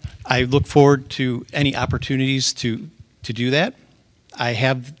that, I look forward to any opportunities to do that. I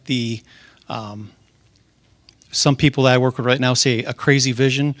have some people that I work with right now say a crazy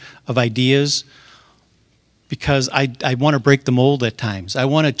vision of ideas, because I want to break the mold at times. I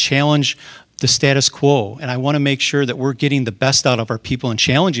want to challenge the status quo, and I want to make sure that we're getting the best out of our people and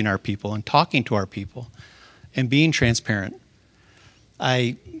challenging our people and talking to our people and being transparent.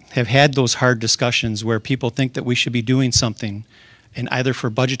 I have had those hard discussions where people think that we should be doing something, and either for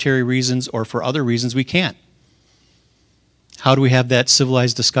budgetary reasons or for other reasons we can't. How do we have that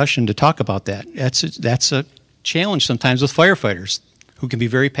civilized discussion to talk about that? That's a challenge sometimes with firefighters, who can be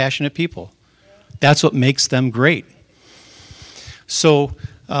very passionate people. That's what makes them great. So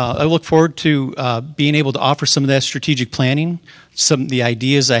I look forward to being able to offer some of that strategic planning, some of the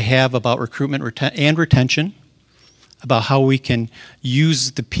ideas I have about recruitment and retention, about how we can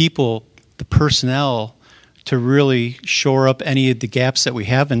use the people, the personnel, to really shore up any of the gaps that we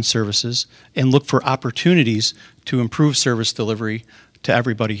have in services and look for opportunities to improve service delivery to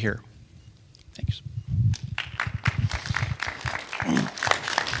everybody here. Thanks.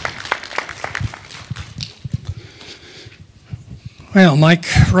 Well, Mike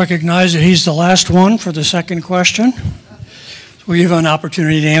recognized that he's the last one for the second question. We have an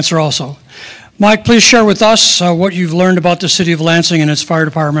opportunity to answer also. Mike, please share with us what you've learned about the City of Lansing and its fire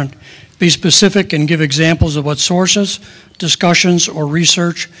department. Be specific and give examples of what sources, discussions, or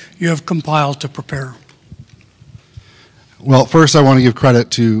research you have compiled to prepare. Well, first I want to give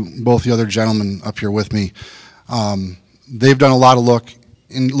credit to both the other gentlemen up here with me. They've done a lot of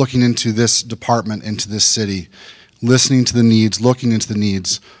looking into this department, into this city, listening to the needs, looking into the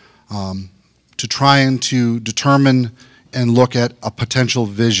needs, to try and to determine and look at a potential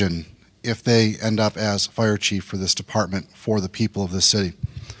vision if they end up as fire chief for this department for the people of this city.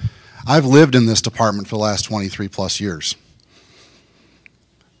 I've lived in this department for the last 23 plus years.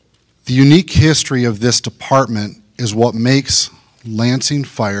 The unique history of this department is what makes Lansing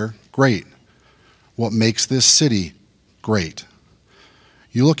Fire great, what makes this city great.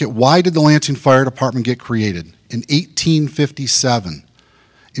 You look at, why did the Lansing Fire Department get created? In 1857.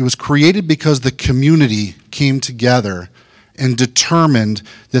 It was created because the community came together and determined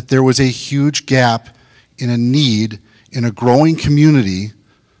that there was a huge gap in a need in a growing community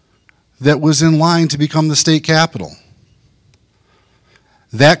that was in line to become the state capital.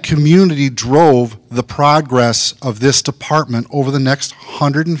 That community drove the progress of this department over the next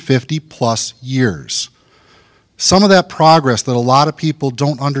 150 plus years. Some of that progress that a lot of people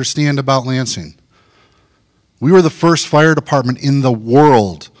don't understand about Lansing. We were the first fire department in the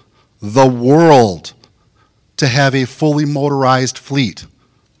world to have a fully motorized fleet.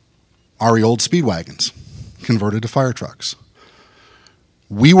 RE old speed wagons converted to fire trucks.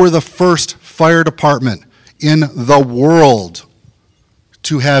 We were the first fire department in the world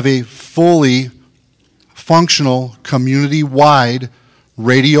to have a fully functional community-wide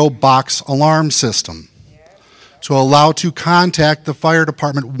radio box alarm system to allow to contact the fire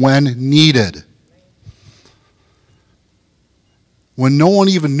department when needed. When no one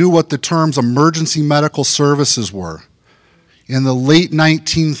even knew what the terms emergency medical services were, in the late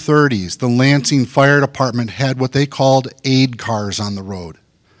 1930s, the Lansing Fire Department had what they called aid cars on the road.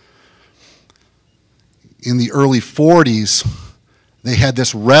 In the early 40s, they had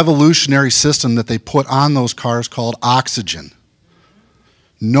this revolutionary system that they put on those cars called oxygen.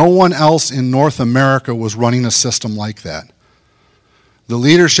 No one else in North America was running a system like that. The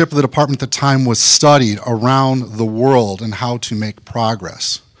leadership of the department at the time was studied around the world and how to make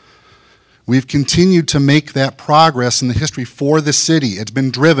progress. We've continued to make that progress in the history for the city. It's been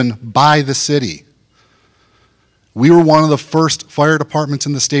driven by the city. We were one of the first fire departments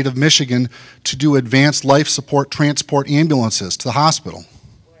in the state of Michigan to do advanced life support transport ambulances to the hospital.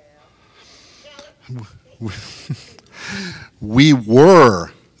 We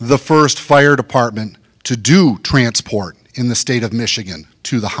were the first fire department to do transport in the state of Michigan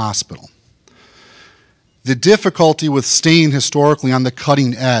to the hospital. The difficulty with staying historically on the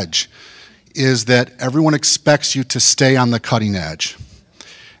cutting edge is that everyone expects you to stay on the cutting edge,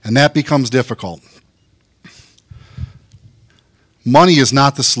 and that becomes difficult. Money is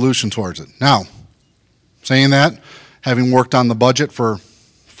not the solution towards it. Now, saying that, having worked on the budget for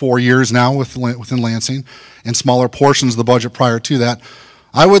 4 years now within Lansing, and smaller portions of the budget prior to that,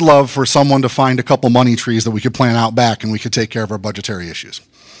 I would love for someone to find a couple money trees that we could plant out back and we could take care of our budgetary issues.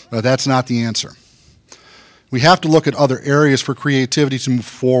 But that's not the answer. We have to look at other areas for creativity to move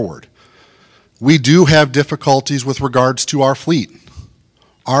forward. We do have difficulties with regards to our fleet.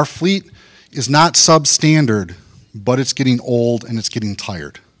 Our fleet is not substandard, but it's getting old and it's getting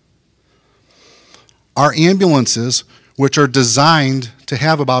tired. Our ambulances, which are designed to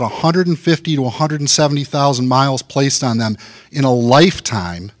have about 150 to 170,000 miles placed on them in a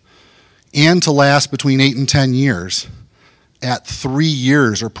lifetime and to last between 8 and 10 years, at 3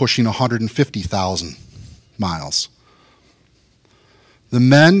 years are pushing 150,000 miles. The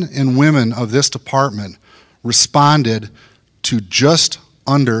men and women of this department responded to just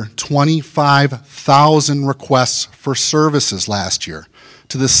under 25,000 requests for services last year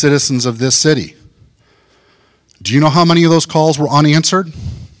to the citizens of this city. Do you know how many of those calls were unanswered?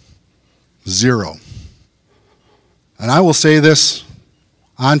 0. And I will say this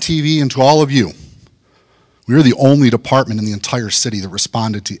on TV and to all of you. We are the only department in the entire city that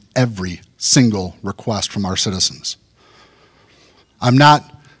responded to every single request from our citizens. I'm not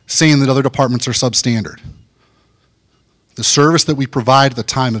saying that other departments are substandard. The service that we provide at the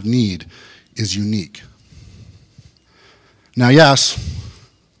time of need is unique. Now, yes,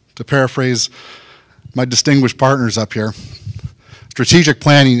 to paraphrase my distinguished partners up here, strategic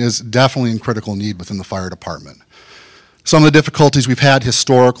planning is definitely in critical need within the fire department. Some of the difficulties we've had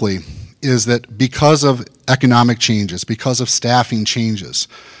historically is that because of economic changes, because of staffing changes,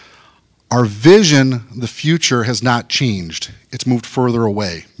 our vision, the future, has not changed. It's moved further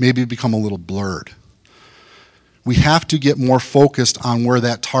away, maybe become a little blurred. We have to get more focused on where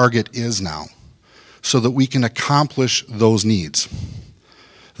that target is now so that we can accomplish those needs.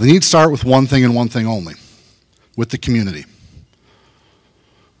 The needs start with one thing and one thing only, with the community.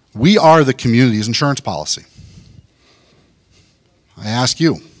 We are the community's insurance policy. I ask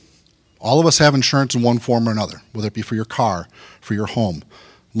you, all of us have insurance in one form or another, whether it be for your car, for your home,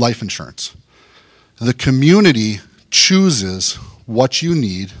 life insurance. The community chooses what you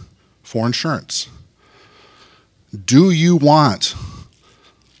need for insurance. Do you want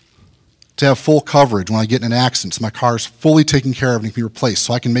to have full coverage when I get in an accident so my car is fully taken care of and can be replaced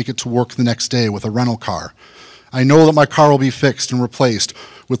so I can make it to work the next day with a rental car? I know that my car will be fixed and replaced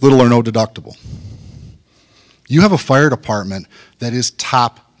with little or no deductible. You have a fire department that is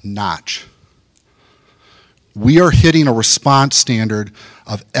top notch. We are hitting a response standard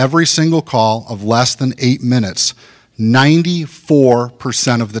of every single call of less than 8 minutes,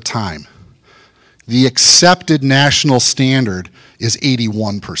 94% of the time. The accepted national standard is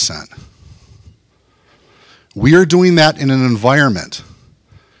 81%. We are doing that in an environment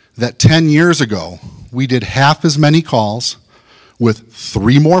that 10 years ago, we did half as many calls with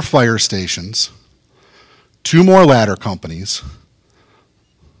 3 more fire stations, 2 more ladder companies,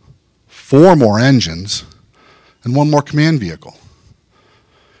 4 more engines, and 1 more command vehicle.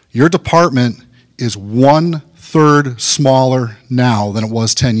 Your department is 1/3 smaller now than it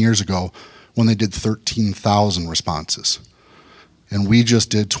was 10 years ago when they did 13,000 responses. And we just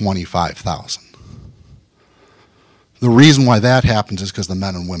did 25,000. The reason why that happens is because the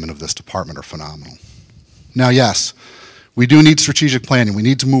men and women of this department are phenomenal. Now, yes, we do need strategic planning. We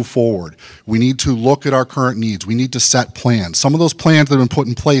need to move forward. We need to look at our current needs. We need to set plans. Some of those plans that have been put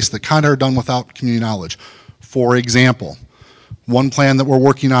in place that kind of are done without community knowledge. For example, one plan that we're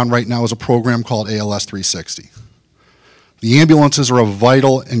working on right now is a program called ALS 360. The ambulances are a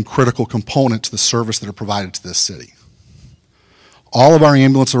vital and critical component to the service that are provided to this city. All of our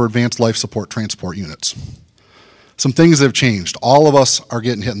ambulances are advanced life support transport units. Some things have changed. All of us are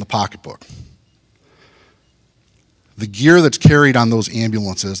getting hit in the pocketbook. The gear that's carried on those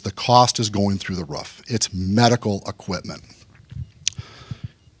ambulances, the cost is going through the roof. It's medical equipment.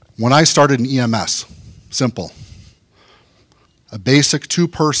 When I started in EMS, simple. A basic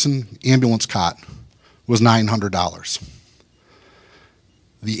 2-person ambulance cot was $900.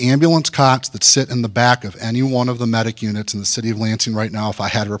 The ambulance cots that sit in the back of any one of the medic units in the city of Lansing right now, if I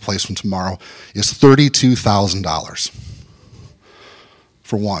had to replace one tomorrow, is $32,000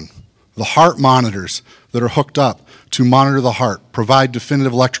 for one. The heart monitors that are hooked up to monitor the heart, provide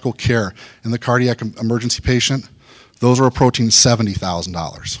definitive electrical care in the cardiac emergency patient, those are approaching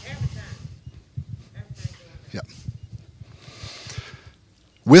 $70,000. Yeah.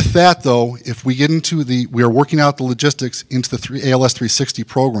 With that, though, if we get into we are working out the logistics into the ALS 360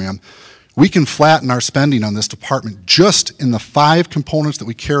 program, we can flatten our spending on this department just in the 5 components that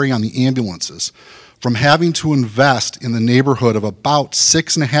we carry on the ambulances, from having to invest in the neighborhood of about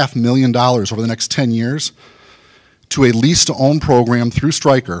 $6.5 million over the next 10 years to a lease-to-own program through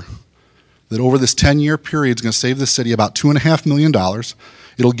Stryker that over this 10-year period is going to save the city about $2.5 million.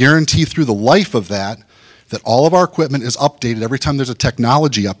 It'll guarantee through the life of that all of our equipment is updated every time there's a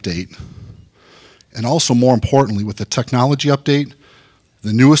technology update. And also, more importantly, with the technology update,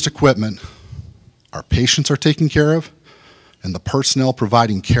 the newest equipment, our patients are taken care of, and the personnel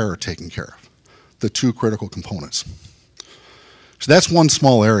providing care are taken care of, the 2 critical components. So that's one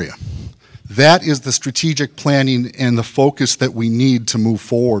small area. That is the strategic planning and the focus that we need to move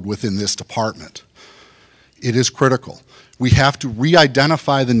forward within this department. It is critical. We have to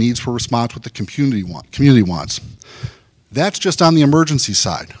re-identify the needs for response what the community wants. That's just on the emergency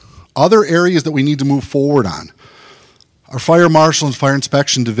side. Other areas that we need to move forward on. Our fire marshal and fire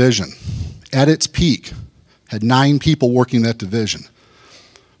inspection division, at its peak, had 9 people working that division.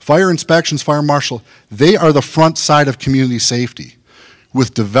 Fire inspections, fire marshal, they are the front side of community safety.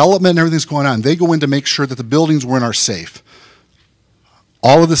 With development and everything's going on, they go in to make sure that the buildings we're in are safe.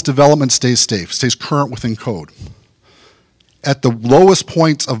 All of this development stays safe, stays current within code. At the lowest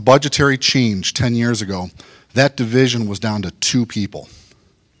points of budgetary change 10 years ago, that division was down to 2 people.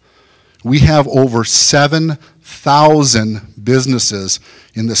 We have over 7,000 businesses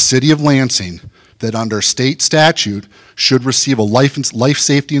in the city of Lansing that under state statute should receive a life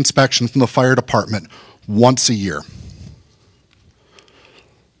safety inspection from the fire department once a year.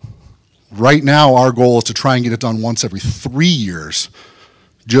 Right now, our goal is to try and get it done once every 3 years,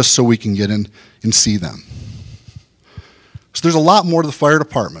 just so we can get in and see them. So there's a lot more to the fire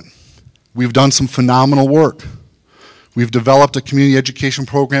department. We've done some phenomenal work. We've developed a community education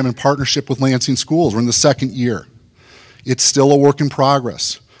program in partnership with Lansing Schools. We're in the 2nd year. It's still a work in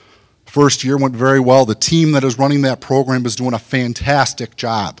progress. First year went very well. The team that is running that program is doing a fantastic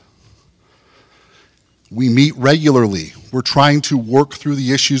job. We meet regularly. We're trying to work through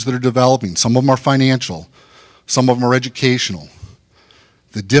the issues that are developing. Some of them are financial. Some of them are educational.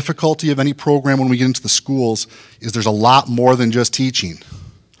 The difficulty of any program when we get into the schools is there's a lot more than just teaching.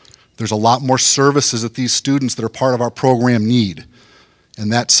 There's a lot more services that these students that are part of our program need. And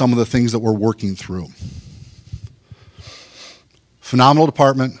that's some of the things that we're working through. Phenomenal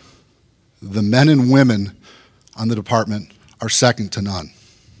department. The men and women on the department are second to none.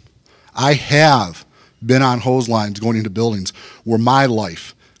 I have been on hose lines going into buildings where my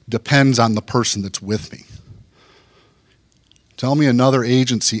life depends on the person that's with me. Tell me another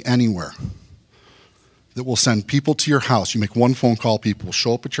agency anywhere that will send people to your house. You make one phone call, people will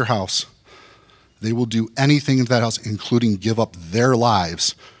show up at your house. They will do anything in that house, including give up their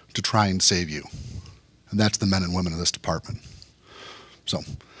lives to try and save you. And that's the men and women of this department. So,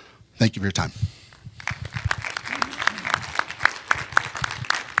 thank you for your time.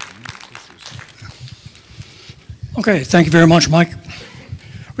 Okay, thank you very much, Mike.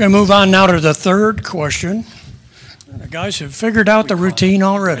 We're going to move on now to the 3rd question. The guys have figured out the routine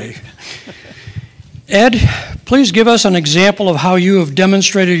already. Ed, please give us an example of how you have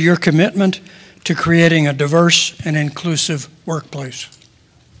demonstrated your commitment to creating a diverse and inclusive workplace.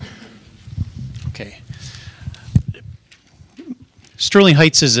 Okay. Sterling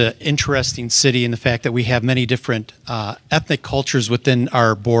Heights is an interesting city in the fact that we have many different ethnic cultures within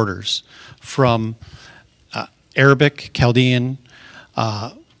our borders, from Arabic, Chaldean,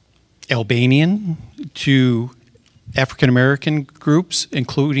 Albanian, to African American groups,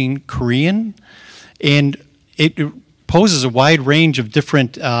 including Korean, and it poses a wide range of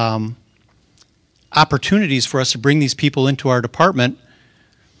different opportunities for us to bring these people into our department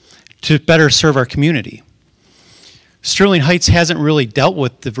to better serve our community. Sterling Heights hasn't really dealt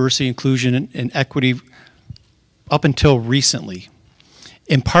with diversity, inclusion, and equity up until recently.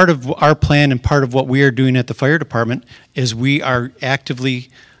 And part of our plan and part of what we are doing at the fire department is we are actively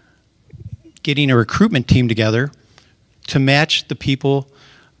getting a recruitment team together to match the people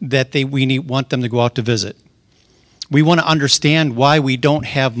that we want them to go out to visit. We want to understand why we don't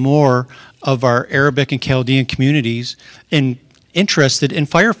have more of our Arabic and Chaldean communities interested in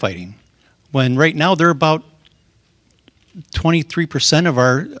firefighting, when right now they're about 23% of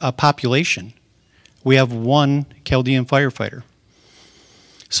our population. We have one Chaldean firefighter.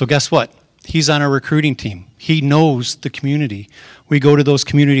 So guess what? He's on our recruiting team. He knows the community. We go to those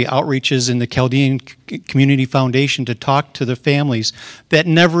community outreaches in the Chaldean Community Foundation to talk to the families that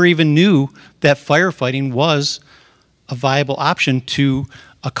never even knew that firefighting was a viable option to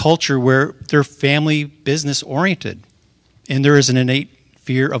a culture where they're family business oriented and there is an innate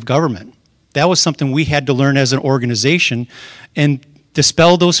fear of government. That was something we had to learn as an organization and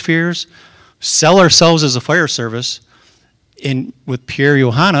dispel those fears, sell ourselves as a fire service. And with Pierre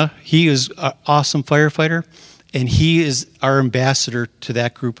Johanna, he is an awesome firefighter, and he is our ambassador to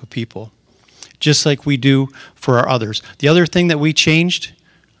that group of people, just like we do for our others. The other thing that we changed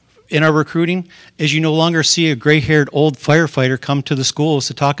in our recruiting is you no longer see a gray-haired old firefighter come to the schools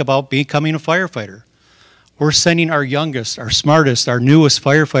to talk about becoming a firefighter. We're sending our youngest, our smartest, our newest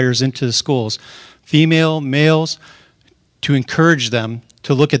firefighters into the schools, female, males, to encourage them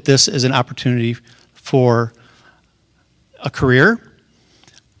to look at this as an opportunity for a career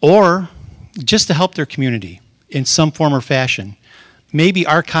or just to help their community in some form or fashion. Maybe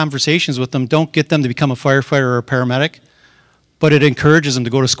our conversations with them don't get them to become a firefighter or a paramedic, but it encourages them to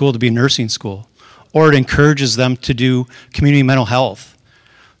go to school to be in nursing school, or it encourages them to do community mental health.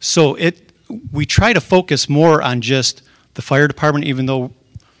 So we try to focus more on just the fire department, even though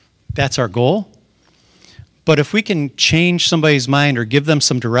that's our goal. But if we can change somebody's mind or give them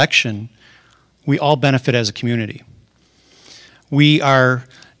some direction, we all benefit as a community. We are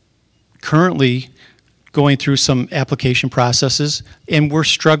currently going through some application processes, and we're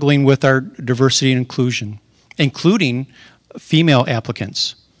struggling with our diversity and inclusion, including female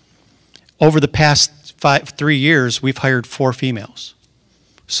applicants. Over the past 3 years, we've hired 4 females.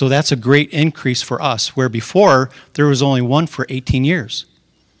 So that's a great increase for us, where before there was only one for 18 years,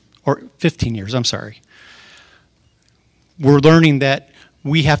 or 15 years, I'm sorry. We're learning that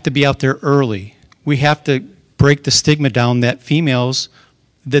we have to be out there early. We have to break the stigma down that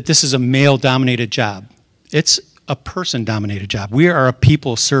this is a male-dominated job. It's a person-dominated job. We are a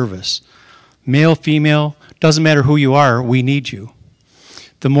people service. Male, female, doesn't matter who you are, we need you.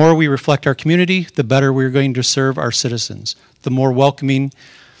 The more we reflect our community, the better we're going to serve our citizens. The more welcoming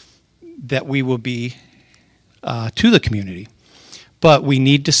that we will be to the community. But we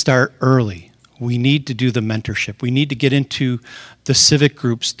need to start early. We need to do the mentorship. We need to get into the civic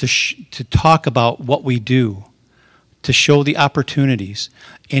groups to talk about what we do, to show the opportunities,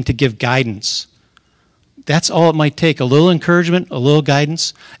 and to give guidance. That's all it might take, a little encouragement, a little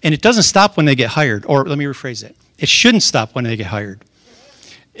guidance, and it doesn't stop when they get hired, or let me rephrase it. It shouldn't stop when they get hired.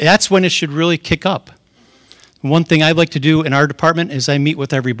 That's when it should really kick up. One thing I like to do in our department is I meet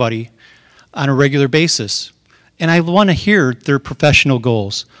with everybody on a regular basis, and I want to hear their professional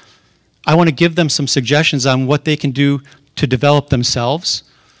goals. I want to give them some suggestions on what they can do to develop themselves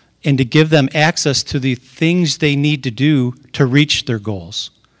and to give them access to the things they need to do to reach their goals.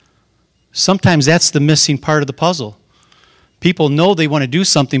 Sometimes that's the missing part of the puzzle. People know they want to do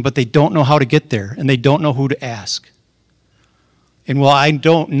something, but they don't know how to get there, and they don't know who to ask. And while I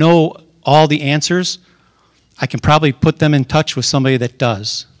don't know all the answers, I can probably put them in touch with somebody that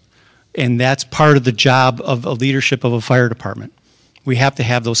does. And that's part of the job of a leadership of a fire department. We have to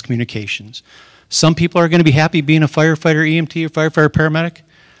have those communications. Some people are going to be happy being a firefighter, EMT, or firefighter, paramedic.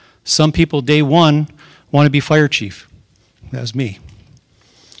 Some people, day one, want to be fire chief. That was me.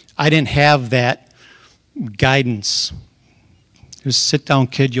 I didn't have that guidance. Just sit down,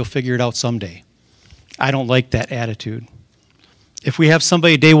 kid, you'll figure it out someday. I don't like that attitude. If we have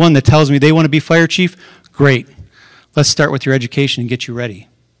somebody day one that tells me they want to be fire chief, great. Let's start with your education and get you ready.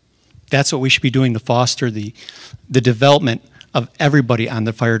 That's what we should be doing to foster the development of everybody on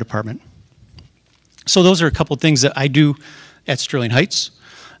the fire department. So those are a couple things that I do at Sterling Heights.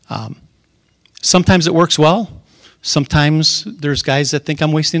 Sometimes it works well. Sometimes there's guys that think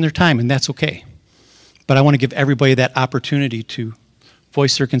I'm wasting their time, and that's okay. But I want to give everybody that opportunity to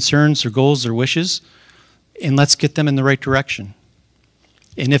voice their concerns, their goals, their wishes, and let's get them in the right direction.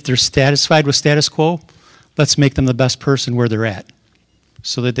 And if they're satisfied with status quo, let's make them the best person where they're at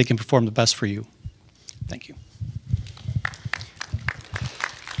so that they can perform the best for you. Thank you.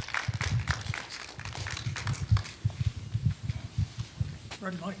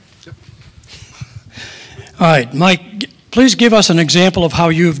 Ready, Mike? Yep. All right, Mike, please give us an example of how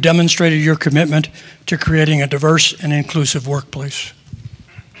you've demonstrated your commitment to creating a diverse and inclusive workplace.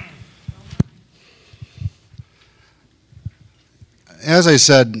 As I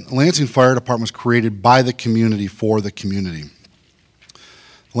said, Lansing Fire Department was created by the community for the community.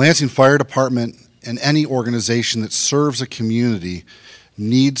 The Lansing Fire Department and any organization that serves a community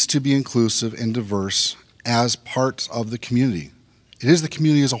needs to be inclusive and diverse as parts of the community. It is the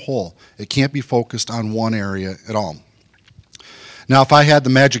community as a whole. It can't be focused on one area at all. Now, if I had the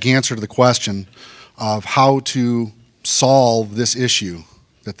magic answer to the question of how to solve this issue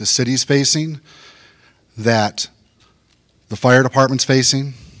that the city's facing, that the fire department's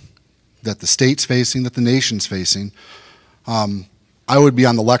facing, that the state's facing, that the nation's facing, I would be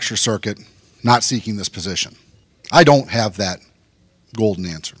on the lecture circuit not seeking this position. I don't have that golden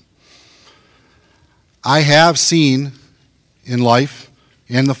answer. I have seen in life,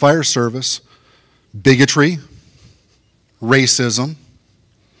 in the fire service, bigotry, racism,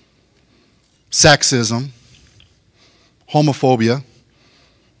 sexism, homophobia,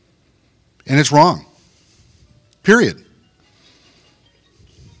 and it's wrong. Period.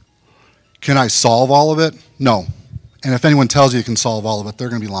 Can I solve all of it? No. And if anyone tells you you can solve all of it, they're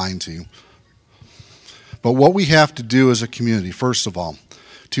going to be lying to you. But what we have to do as a community, first of all,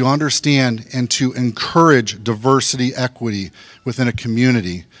 to understand and to encourage diversity, equity within a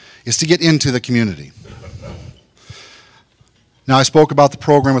community is to get into the community. Now, I spoke about the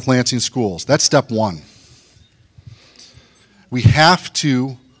program with Lansing Schools. That's step one. We have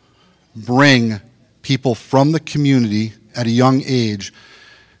to bring people from the community at a young age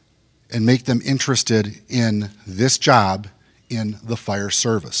and make them interested in this job in the fire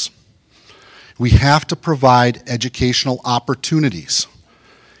service. We have to provide educational opportunities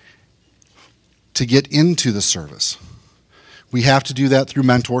to get into the service. We have to do that through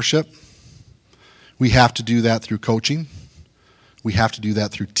mentorship. We have to do that through coaching. We have to do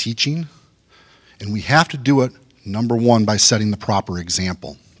that through teaching. And we have to do it, number one, by setting the proper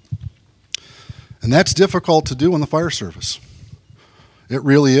example. And that's difficult to do in the fire service. It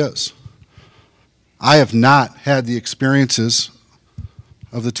really is. I have not had the experiences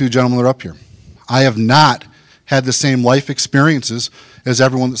of the two gentlemen that are up here. I have not had the same life experiences as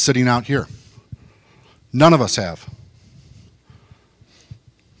everyone that's sitting out here. None of us have.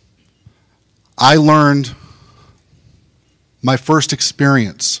 I learned my first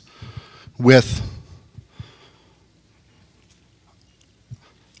experience with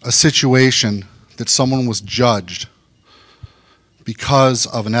a situation that someone was judged because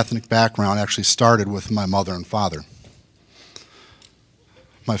of an ethnic background actually started with my mother and father.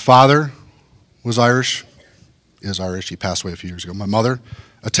 My father was Irish, is Irish, he passed away a few years ago. My mother,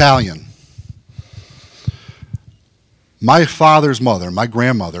 Italian. My father's mother, my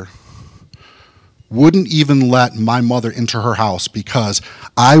grandmother, wouldn't even let my mother into her house because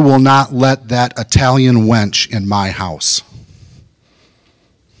I will not let that Italian wench in my house.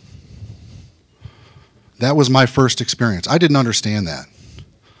 That was my first experience. I didn't understand that.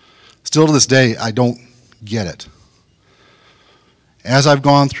 Still to this day, I don't get it. As I've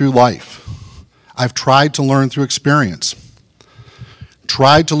gone through life, I've tried to learn through experience,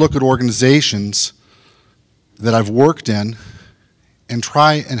 tried to look at organizations that I've worked in and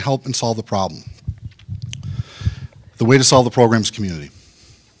try and help and solve the problem. The way to solve the program is community.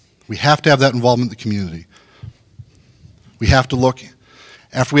 We have to have that involvement in the community. We have to look,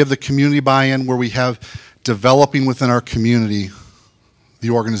 after we have the community buy-in where we have developing within our community the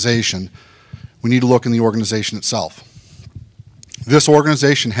organization, we need to look in the organization itself. This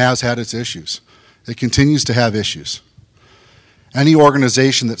organization has had its issues. It continues to have issues. Any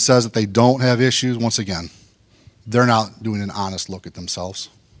organization that says that they don't have issues, once again, they're not doing an honest look at themselves.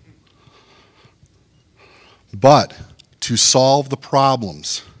 But to solve the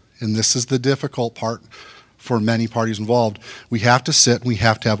problems, and this is the difficult part for many parties involved, we have to sit and we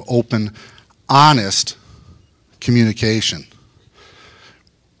have to have open, honest communication.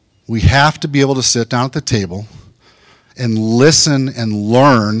 We have to be able to sit down at the table and listen and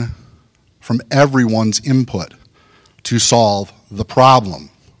learn from everyone's input to solve the problem.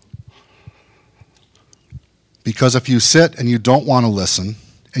 Because if you sit and you don't want to listen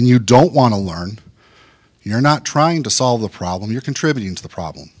and you don't want to learn, you're not trying to solve the problem, you're contributing to the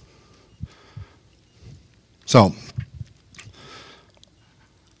problem. So,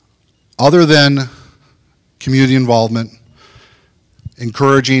 other than community involvement,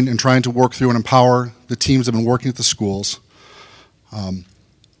 encouraging and trying to work through and empower the teams that have been working at the schools,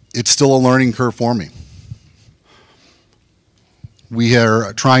 it's still a learning curve for me. We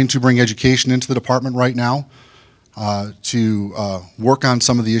are trying to bring education into the department right now to work on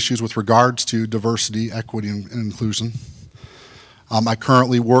some of the issues with regards to diversity, equity, and inclusion. I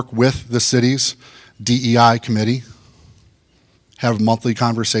currently work with the city's DEI committee, have monthly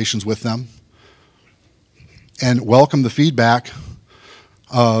conversations with them, and welcome the feedback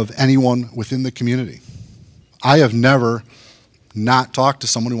of anyone within the community. I have never not talked to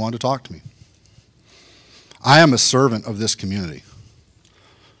someone who wanted to talk to me. I am a servant of this community.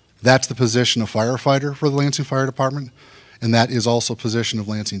 That's the position of firefighter for the Lansing Fire Department, and that is also a position of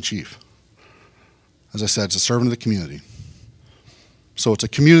Lansing Chief. As I said, it's a servant of the community. So it's a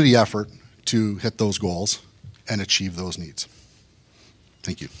community effort to hit those goals and achieve those needs.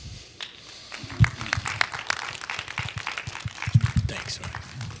 Thank you. Thanks.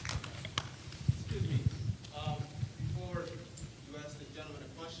 Excuse me. Before you ask the gentleman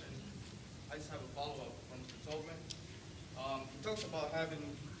a question, I just have a follow-up from Mr. Tobin. He talks about having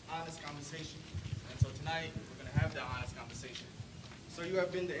honest conversation, and so tonight we're going to have that honest conversation. So you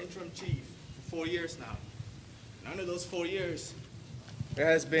have been the interim chief for 4 years now. And under those 4 years, there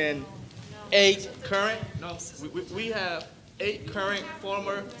has been 8 current, we have 8 current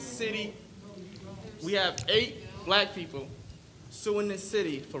former city, we have 8 black people suing this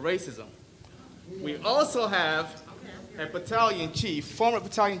city for racism. We also have a battalion chief, former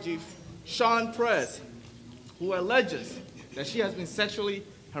battalion chief, Sean Prez, who alleges that she has been sexually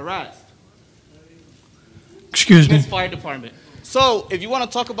harassed. Excuse me. This fire department. So if you want to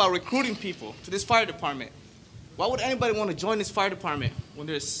talk about recruiting people to this fire department, why would anybody want to join this fire department when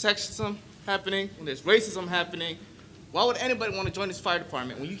there's sexism happening, when there's racism happening? Why would anybody want to join this fire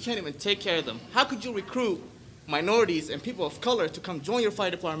department when you can't even take care of them? How could you recruit minorities and people of color to come join your fire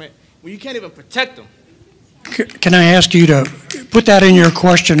department when you can't even protect them? Can I ask you to put that in your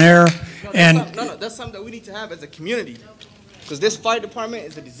questionnaire? No, that's something that we need to have as a community, because this fire department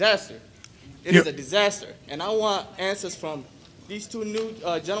is a disaster. It is a disaster, and I want answers from these 2 new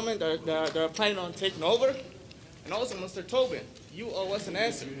gentlemen that are planning on taking over, and also Mr. Tobin. You owe us an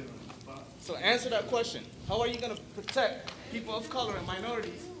answer. So answer that question. How are you going to protect people of color and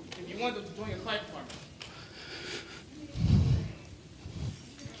minorities if you want them to join your fire department?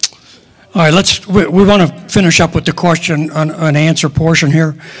 All right, we want to finish up with the question and answer portion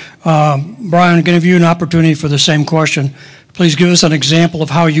here. Brian, I'm going to give you an opportunity for the same question. Please give us an example of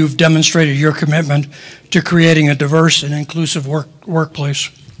how you've demonstrated your commitment to creating a diverse and inclusive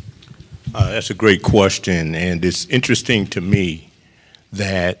workplace. That's a great question, and it's interesting to me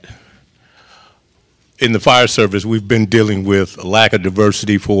that in the fire service, we've been dealing with a lack of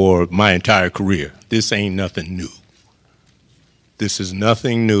diversity for my entire career. This ain't nothing new. This is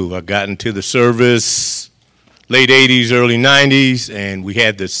nothing new. I got into the service late 80s, early 90s, and we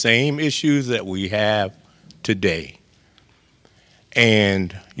had the same issues that we have today.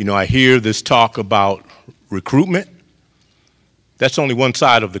 And, you know, I hear this talk about recruitment. That's only one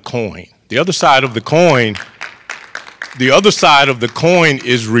side of the coin. The other side of the coin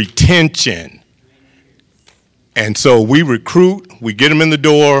is retention. And so we recruit, we get them in the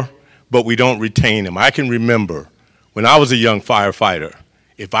door, but we don't retain them. I can remember when I was a young firefighter,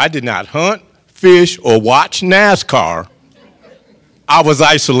 if I did not hunt, fish, or watch NASCAR, I was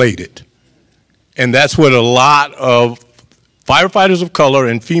isolated. And that's what a lot of firefighters of color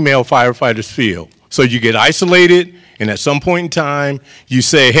and female firefighters feel. So you get isolated, and at some point in time, you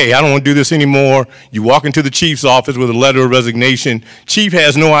say, hey, I don't want to do this anymore. You walk into the chief's office with a letter of resignation. Chief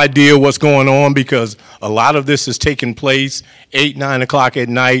has no idea what's going on because a lot of this is taking place 8, 9 o'clock at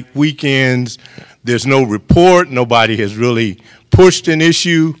night, weekends. There's no report. Nobody has really pushed an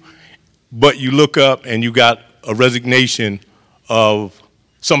issue. But you look up and you got a resignation of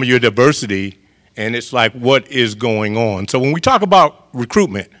some of your diversity, and it's like, what is going on? So when we talk about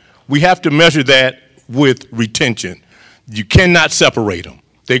recruitment, we have to measure that with retention. You cannot separate them.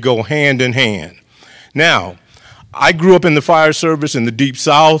 They go hand in hand. Now, I grew up in the fire service in the Deep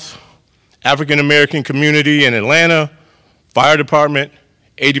South, African-American community in Atlanta, fire department,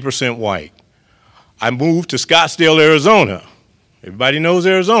 80% white. I moved to Scottsdale, Arizona. Everybody knows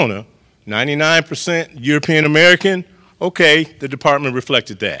Arizona. 99% European-American. Okay, the department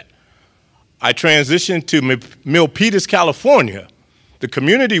reflected that. I transitioned to Milpitas, California. The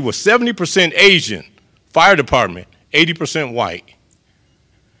community was 70% Asian, Fire department, 80% white.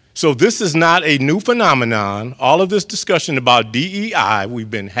 So this is not a new phenomenon. All of this discussion about DEI, we've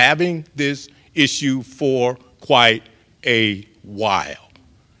been having this issue for quite a while.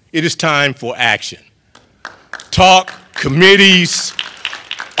 It is time for action. Talk, committees,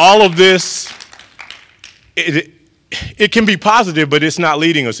 all of this, it can be positive, but it's not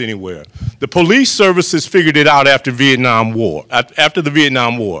leading us anywhere. The police services figured it out after the Vietnam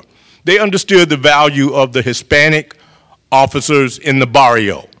War. They understood the value of the Hispanic officers in the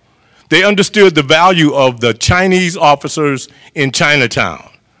barrio. They understood the value of the Chinese officers in Chinatown,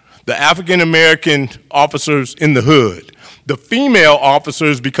 the African-American officers in the hood, the female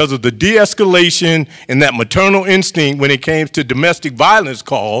officers, because of the de-escalation and that maternal instinct when it came to domestic violence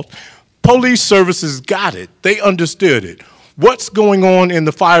calls. Police services got it. They understood it. What's going on in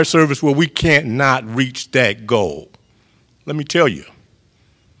the fire service where we can't not reach that goal? Let me tell you.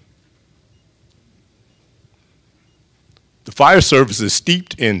 The fire service is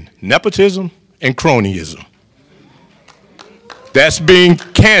steeped in nepotism and cronyism. That's being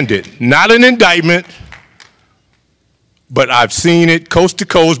candid, not an indictment, but I've seen it coast to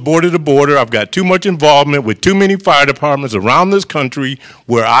coast, border to border. I've got too much involvement with too many fire departments around this country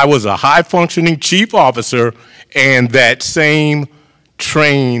where I was a high-functioning chief officer and that same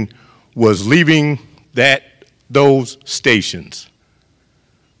train was leaving those stations.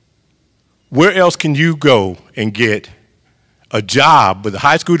 Where else can you go and get a job with a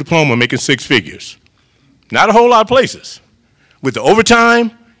high school diploma making six figures? Not a whole lot of places. With the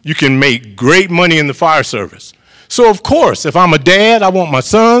overtime, you can make great money in the fire service. So of course, if I'm a dad, I want my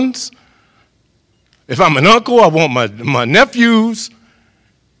sons. If I'm an uncle, I want my nephews.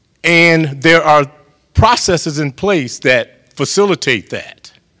 And there are processes in place that facilitate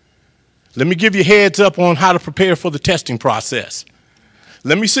that. Let me give you a heads up on how to prepare for the testing process.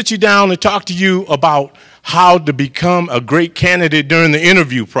 Let me sit you down and talk to you about how to become a great candidate during the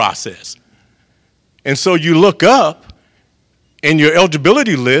interview process. And so you look up in your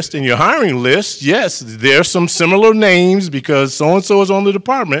eligibility list, in your hiring list, yes, there's some similar names because so-and-so is on the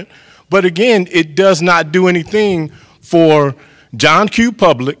department, but again, it does not do anything for John Q.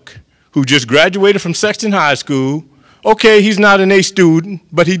 Public, who just graduated from Sexton High School. Okay, he's not an A student,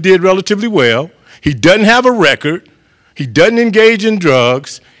 but he did relatively well. He doesn't have a record. He doesn't engage in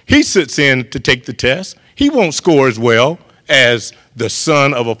drugs. He sits in to take the test. He won't score as well as the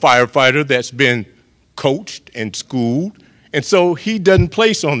son of a firefighter that's been coached and schooled. And so he doesn't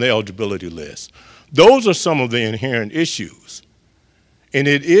place on the eligibility list. Those are some of the inherent issues. And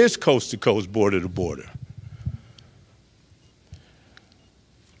it is coast to coast, border to border.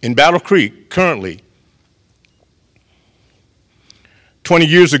 In Battle Creek, currently, 20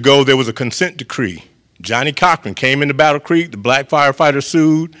 years ago, there was a consent decree. Johnny Cochran came into Battle Creek, the black firefighter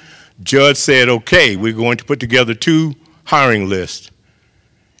sued. Judge said, okay, we're going to put together 2 hiring lists.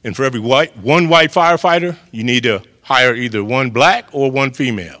 And for every one white firefighter, you need to hire either 1 black or 1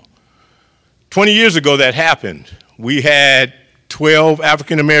 female. 20 years ago, that happened. We had 12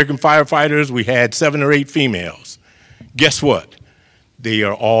 African-American firefighters. We had 7 or 8 females. Guess what? They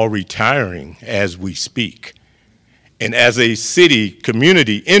are all retiring as we speak. And as a city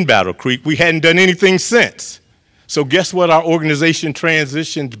community in Battle Creek, we hadn't done anything since. So guess what our organization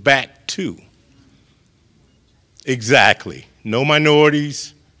transitioned back to? Exactly. No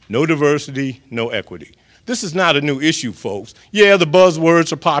minorities, no diversity, no equity. This is not a new issue, folks. Yeah, the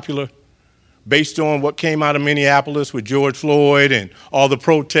buzzwords are popular based on what came out of Minneapolis with George Floyd and all the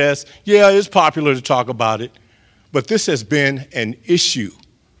protests. Yeah, it's popular to talk about it. But this has been an issue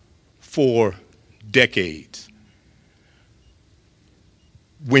for decades.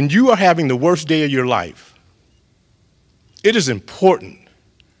 When you are having the worst day of your life, it is important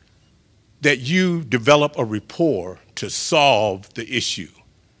that you develop a rapport to solve the issue.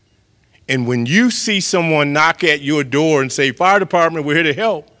 And when you see someone knock at your door and say, fire department, we're here to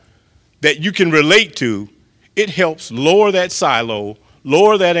help, that you can relate to, it helps lower that silo,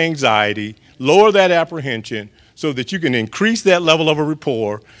 lower that anxiety, lower that apprehension, so that you can increase that level of a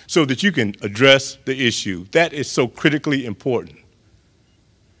rapport, so that you can address the issue. That is so critically important.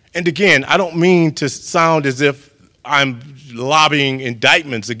 And again, I don't mean to sound as if I'm lobbying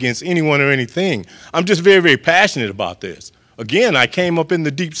indictments against anyone or anything. I'm just very, very passionate about this. Again, I came up in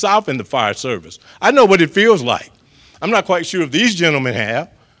the Deep South in the fire service. I know what it feels like. I'm not quite sure if these gentlemen have,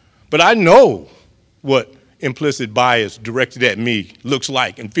 but I know what implicit bias directed at me looks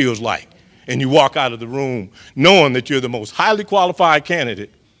like and feels like. And you walk out of the room knowing that you're the most highly qualified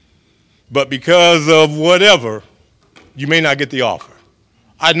candidate, but because of whatever, you may not get the offer.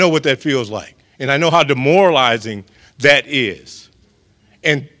 I know what that feels like, and I know how demoralizing that is.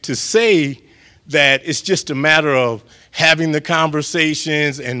 And to say that it's just a matter of having the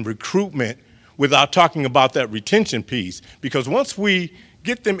conversations and recruitment without talking about that retention piece. Because once we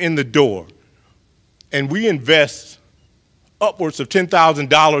get them in the door and we invest upwards of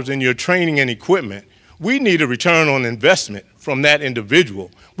 $10,000 in your training and equipment, we need a return on investment from that individual.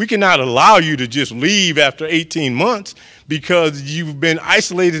 We cannot allow you to just leave after 18 months because you've been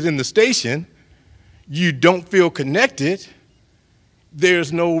isolated in the station, you don't feel connected,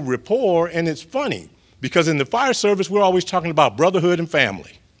 there's no rapport, and it's funny because in the fire service, we're always talking about brotherhood and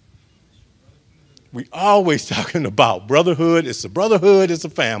family. We always talking about brotherhood, it's a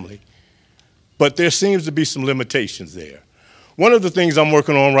family. But there seems to be some limitations there. One of the things I'm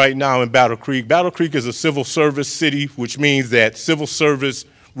working on right now in Battle Creek is a civil service city, which means that civil service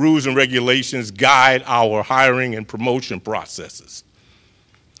rules and regulations guide our hiring and promotion processes.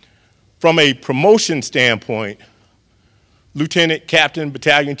 From a promotion standpoint, lieutenant, captain,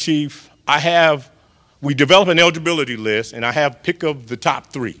 battalion chief, we develop an eligibility list, and I have pick of the top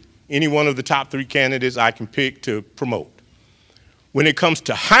 3. Any one of the top 3 candidates I can pick to promote. When it comes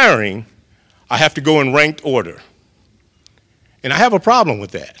to hiring, I have to go in ranked order. And I have a problem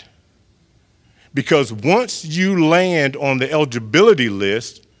with that. Because once you land on the eligibility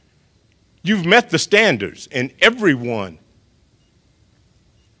list, you've met the standards, and everyone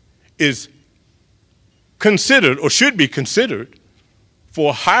is considered or should be considered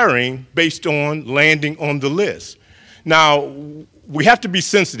for hiring based on landing on the list. Now, we have to be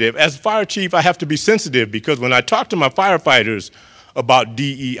sensitive. As fire chief, I have to be sensitive because when I talk to my firefighters about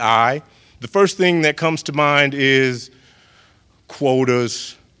DEI, the first thing that comes to mind is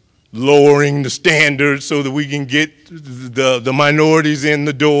quotas, lowering the standards so that we can get the minorities in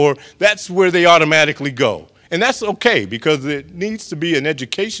the door. That's where they automatically go. And that's okay because it needs to be an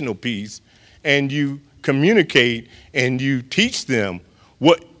educational piece, and you communicate and you teach them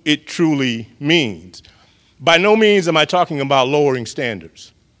what it truly means. By no means am I talking about lowering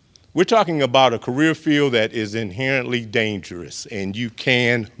standards. We're talking about a career field that is inherently dangerous, and you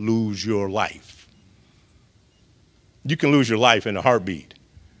can lose your life. You can lose your life in a heartbeat.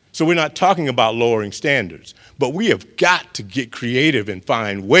 So we're not talking about lowering standards, but we have got to get creative and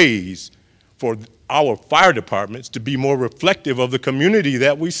find ways for our fire departments to be more reflective of the community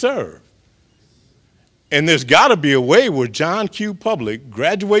that we serve. And there's got to be a way where John Q. Public,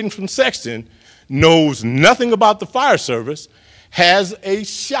 graduating from Sexton, knows nothing about the fire service, has a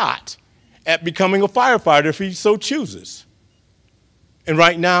shot at becoming a firefighter if he so chooses. And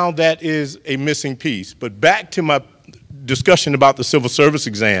right now, that is a missing piece. But back to my discussion about the civil service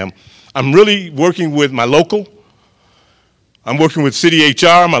exam, I'm really working with my local, I'm working with city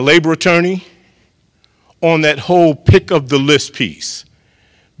HR, my labor attorney, on that whole pick of the list piece.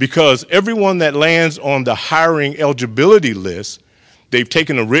 Because everyone that lands on the hiring eligibility list, they've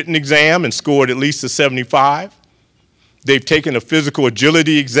taken a written exam and scored at least a 75. They've taken a physical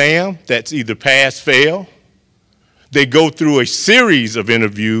agility exam that's either pass, fail. They go through a series of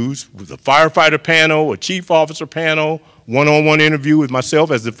interviews with a firefighter panel, a chief officer panel, one-on-one interview with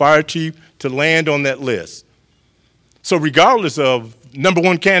myself as the fire chief to land on that list. So regardless of number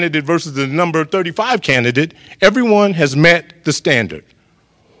 1 candidate versus the number 35 candidate, everyone has met the standard.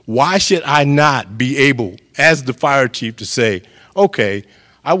 Why should I not be able, as the fire chief, to say, okay,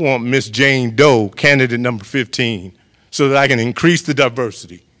 I want Miss Jane Doe, candidate number 15, so that I can increase the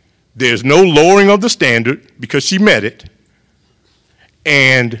diversity. There's no lowering of the standard because she met it.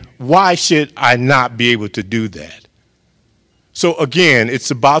 And why should I not be able to do that? So again,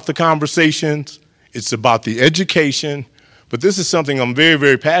 it's about the conversations, it's about the education, but this is something I'm very,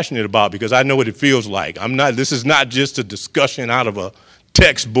 very passionate about because I know what it feels like. This is not just a discussion out of a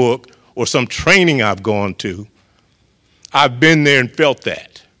textbook or some training I've gone to. I've been there and felt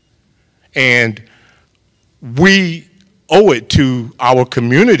that. And we owe it to our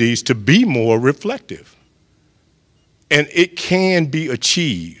communities to be more reflective. And it can be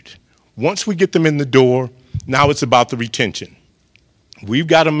achieved. Once we get them in the door, now it's about the retention. We've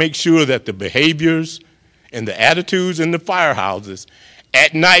got to make sure that the behaviors and the attitudes in the firehouses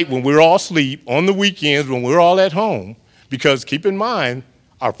at night when we're all asleep, on the weekends when we're all at home, because keep in mind,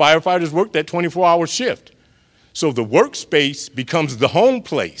 our firefighters work that 24-hour shift. So the workspace becomes the home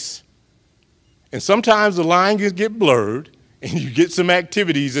place. And sometimes the lines get blurred and you get some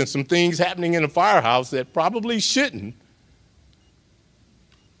activities and some things happening in a firehouse that probably shouldn't.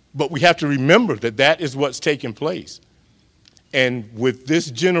 But we have to remember that that is what's taking place. And with this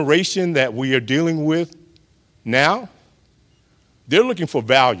generation that we are dealing with now, they're looking for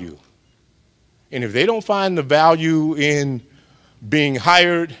value. And if they don't find the value in being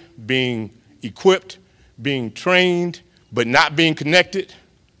hired, being equipped, being trained, but not being connected,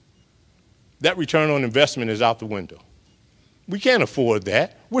 that return on investment is out the window. We can't afford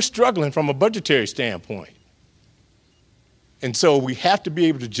that. We're struggling from a budgetary standpoint. And so we have to be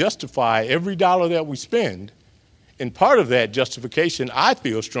able to justify every dollar that we spend. And part of that justification, I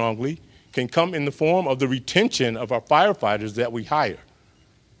feel strongly, can come in the form of the retention of our firefighters that we hire.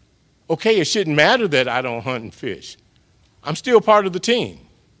 Okay, it shouldn't matter that I don't hunt and fish. I'm still part of the team.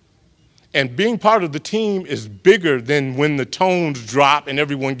 And being part of the team is bigger than when the tones drop and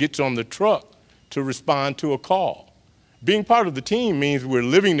everyone gets on the truck to respond to a call. Being part of the team means we're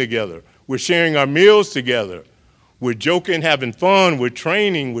living together, we're sharing our meals together, we're joking, having fun, we're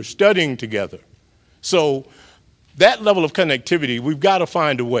training, we're studying together. So that level of connectivity, we've got to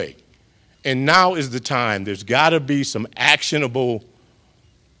find a way. And now is the time. There's got to be some actionable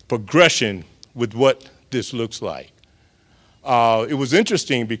progression with what this looks like. It was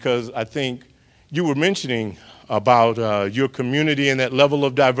interesting because I think you were mentioning about your community and that level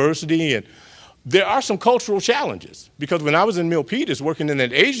of diversity, and there are some cultural challenges because when I was in Milpitas working in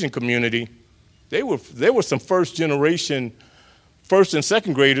that Asian community, there were some first generation, first and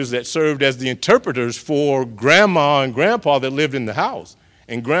second graders that served as the interpreters for grandma and grandpa that lived in the house.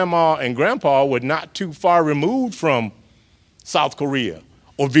 And grandma and grandpa were not too far removed from South Korea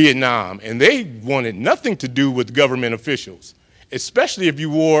or Vietnam, and they wanted nothing to do with government officials, especially if you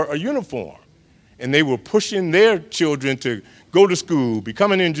wore a uniform. And they were pushing their children to go to school,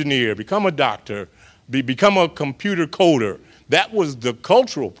 become an engineer, become a doctor, become a computer coder. That was the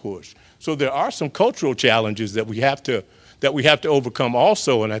cultural push. So there are some cultural challenges that we have to overcome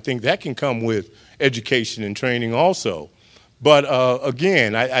also, and I think that can come with education and training also. But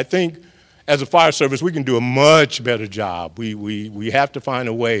again, I think as a fire service, we can do a much better job. We have to find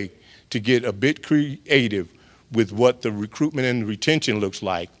a way to get a bit creative with what the recruitment and the retention looks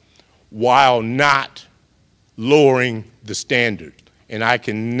like while not lowering the standard. And I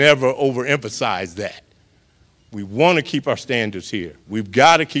can never overemphasize that. We want to keep our standards here. We've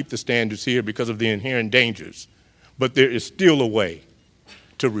got to keep the standards here because of the inherent dangers. But there is still a way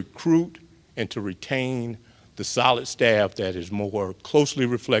to recruit and to retain the solid staff that is more closely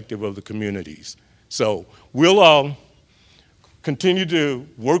reflective of the communities. So we'll continue to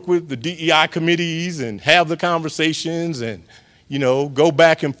work with the DEI committees and have the conversations and, go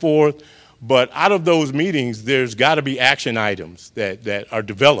back and forth. But out of those meetings, there's got to be action items that are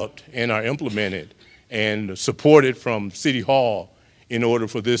developed and are implemented and supported from City Hall in order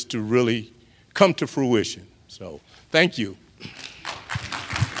for this to really come to fruition. So thank you.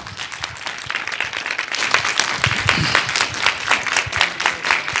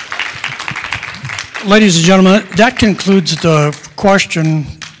 Ladies and gentlemen, that concludes the question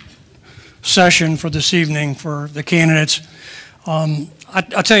session for this evening for the candidates.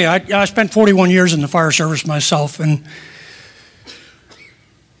 I tell you, I spent 41 years in the fire service myself, and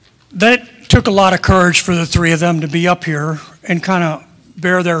that took a lot of courage for the three of them to be up here and kind of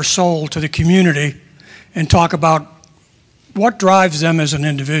bare their soul to the community and talk about what drives them as an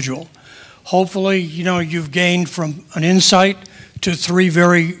individual. Hopefully, you've gained from an insight to three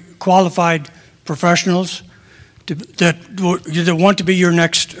very qualified professionals that want to be your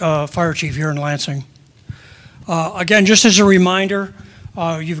next fire chief here in Lansing. Again, just as a reminder,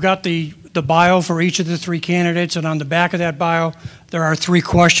 you've got the bio for each of the three candidates, and on the back of that bio, there are 3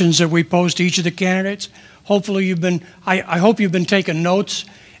 questions that we pose to each of the candidates. Hopefully I hope you've been taking notes,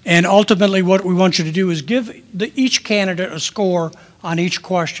 and ultimately what we want you to do is give each candidate a score on each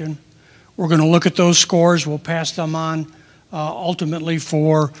question. We're going to look at those scores. We'll pass them on ultimately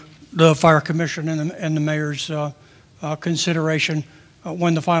for the Fire Commission and the Mayor's consideration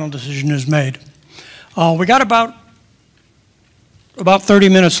when the final decision is made. We got about 30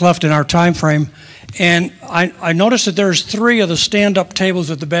 minutes left in our time frame, and I noticed that there's 3 of the stand-up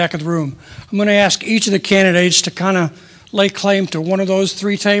tables at the back of the room. I'm going to ask each of the candidates to kind of lay claim to one of those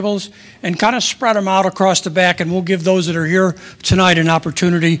 3 tables and kind of spread them out across the back, and we'll give those that are here tonight an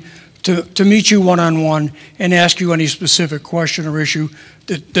opportunity to meet you one-on-one and ask you any specific question or issue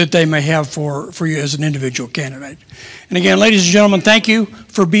that they may have for you as an individual candidate. And again, ladies and gentlemen, thank you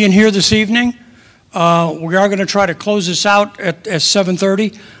for being here this evening. We are going to try to close this out at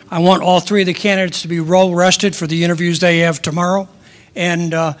 7:30. I want all 3 of the candidates to be well rested for the interviews they have tomorrow.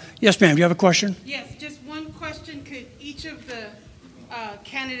 And yes, ma'am, do you have a question? Yes, just one question. Could each of the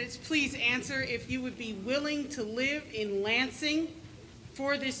candidates please answer if you would be willing to live in Lansing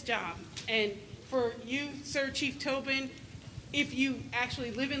for this job? And for you, Sir Chief Tobin, if you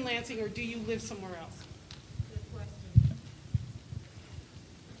actually live in Lansing or do you live somewhere else?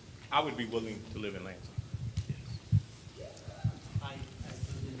 I would be willing to live in Lansing. Yes. I live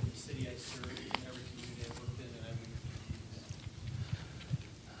in the city I serve in every community I've worked in, and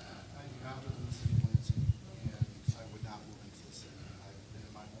I would.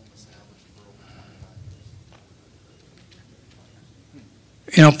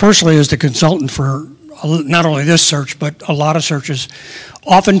 personally as the consultant for not only this search, but a lot of searches,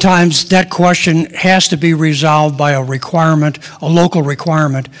 oftentimes that question has to be resolved by a requirement, a local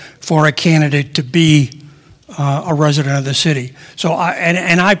requirement for a candidate to be a resident of the city. So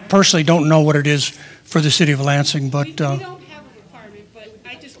I personally don't know what it is for the city of Lansing, but We don't have a requirement, but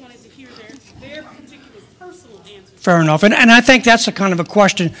I just wanted to hear their particular personal answer. fair enough. And I think that's the kind of a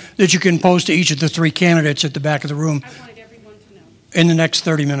question that you can pose to each of the three candidates at the back of the room I wanted everyone to know. in the next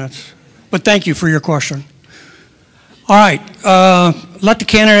 30 minutes. But thank you for your question. All right, let the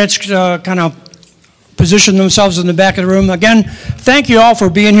candidates kind of position themselves in the back of the room. Again, thank you all for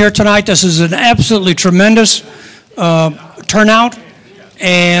being here tonight. This is an absolutely tremendous turnout,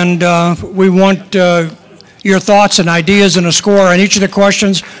 and we want your thoughts and ideas and a score on each of the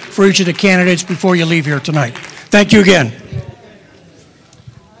questions for each of the candidates before you leave here tonight. Thank you again.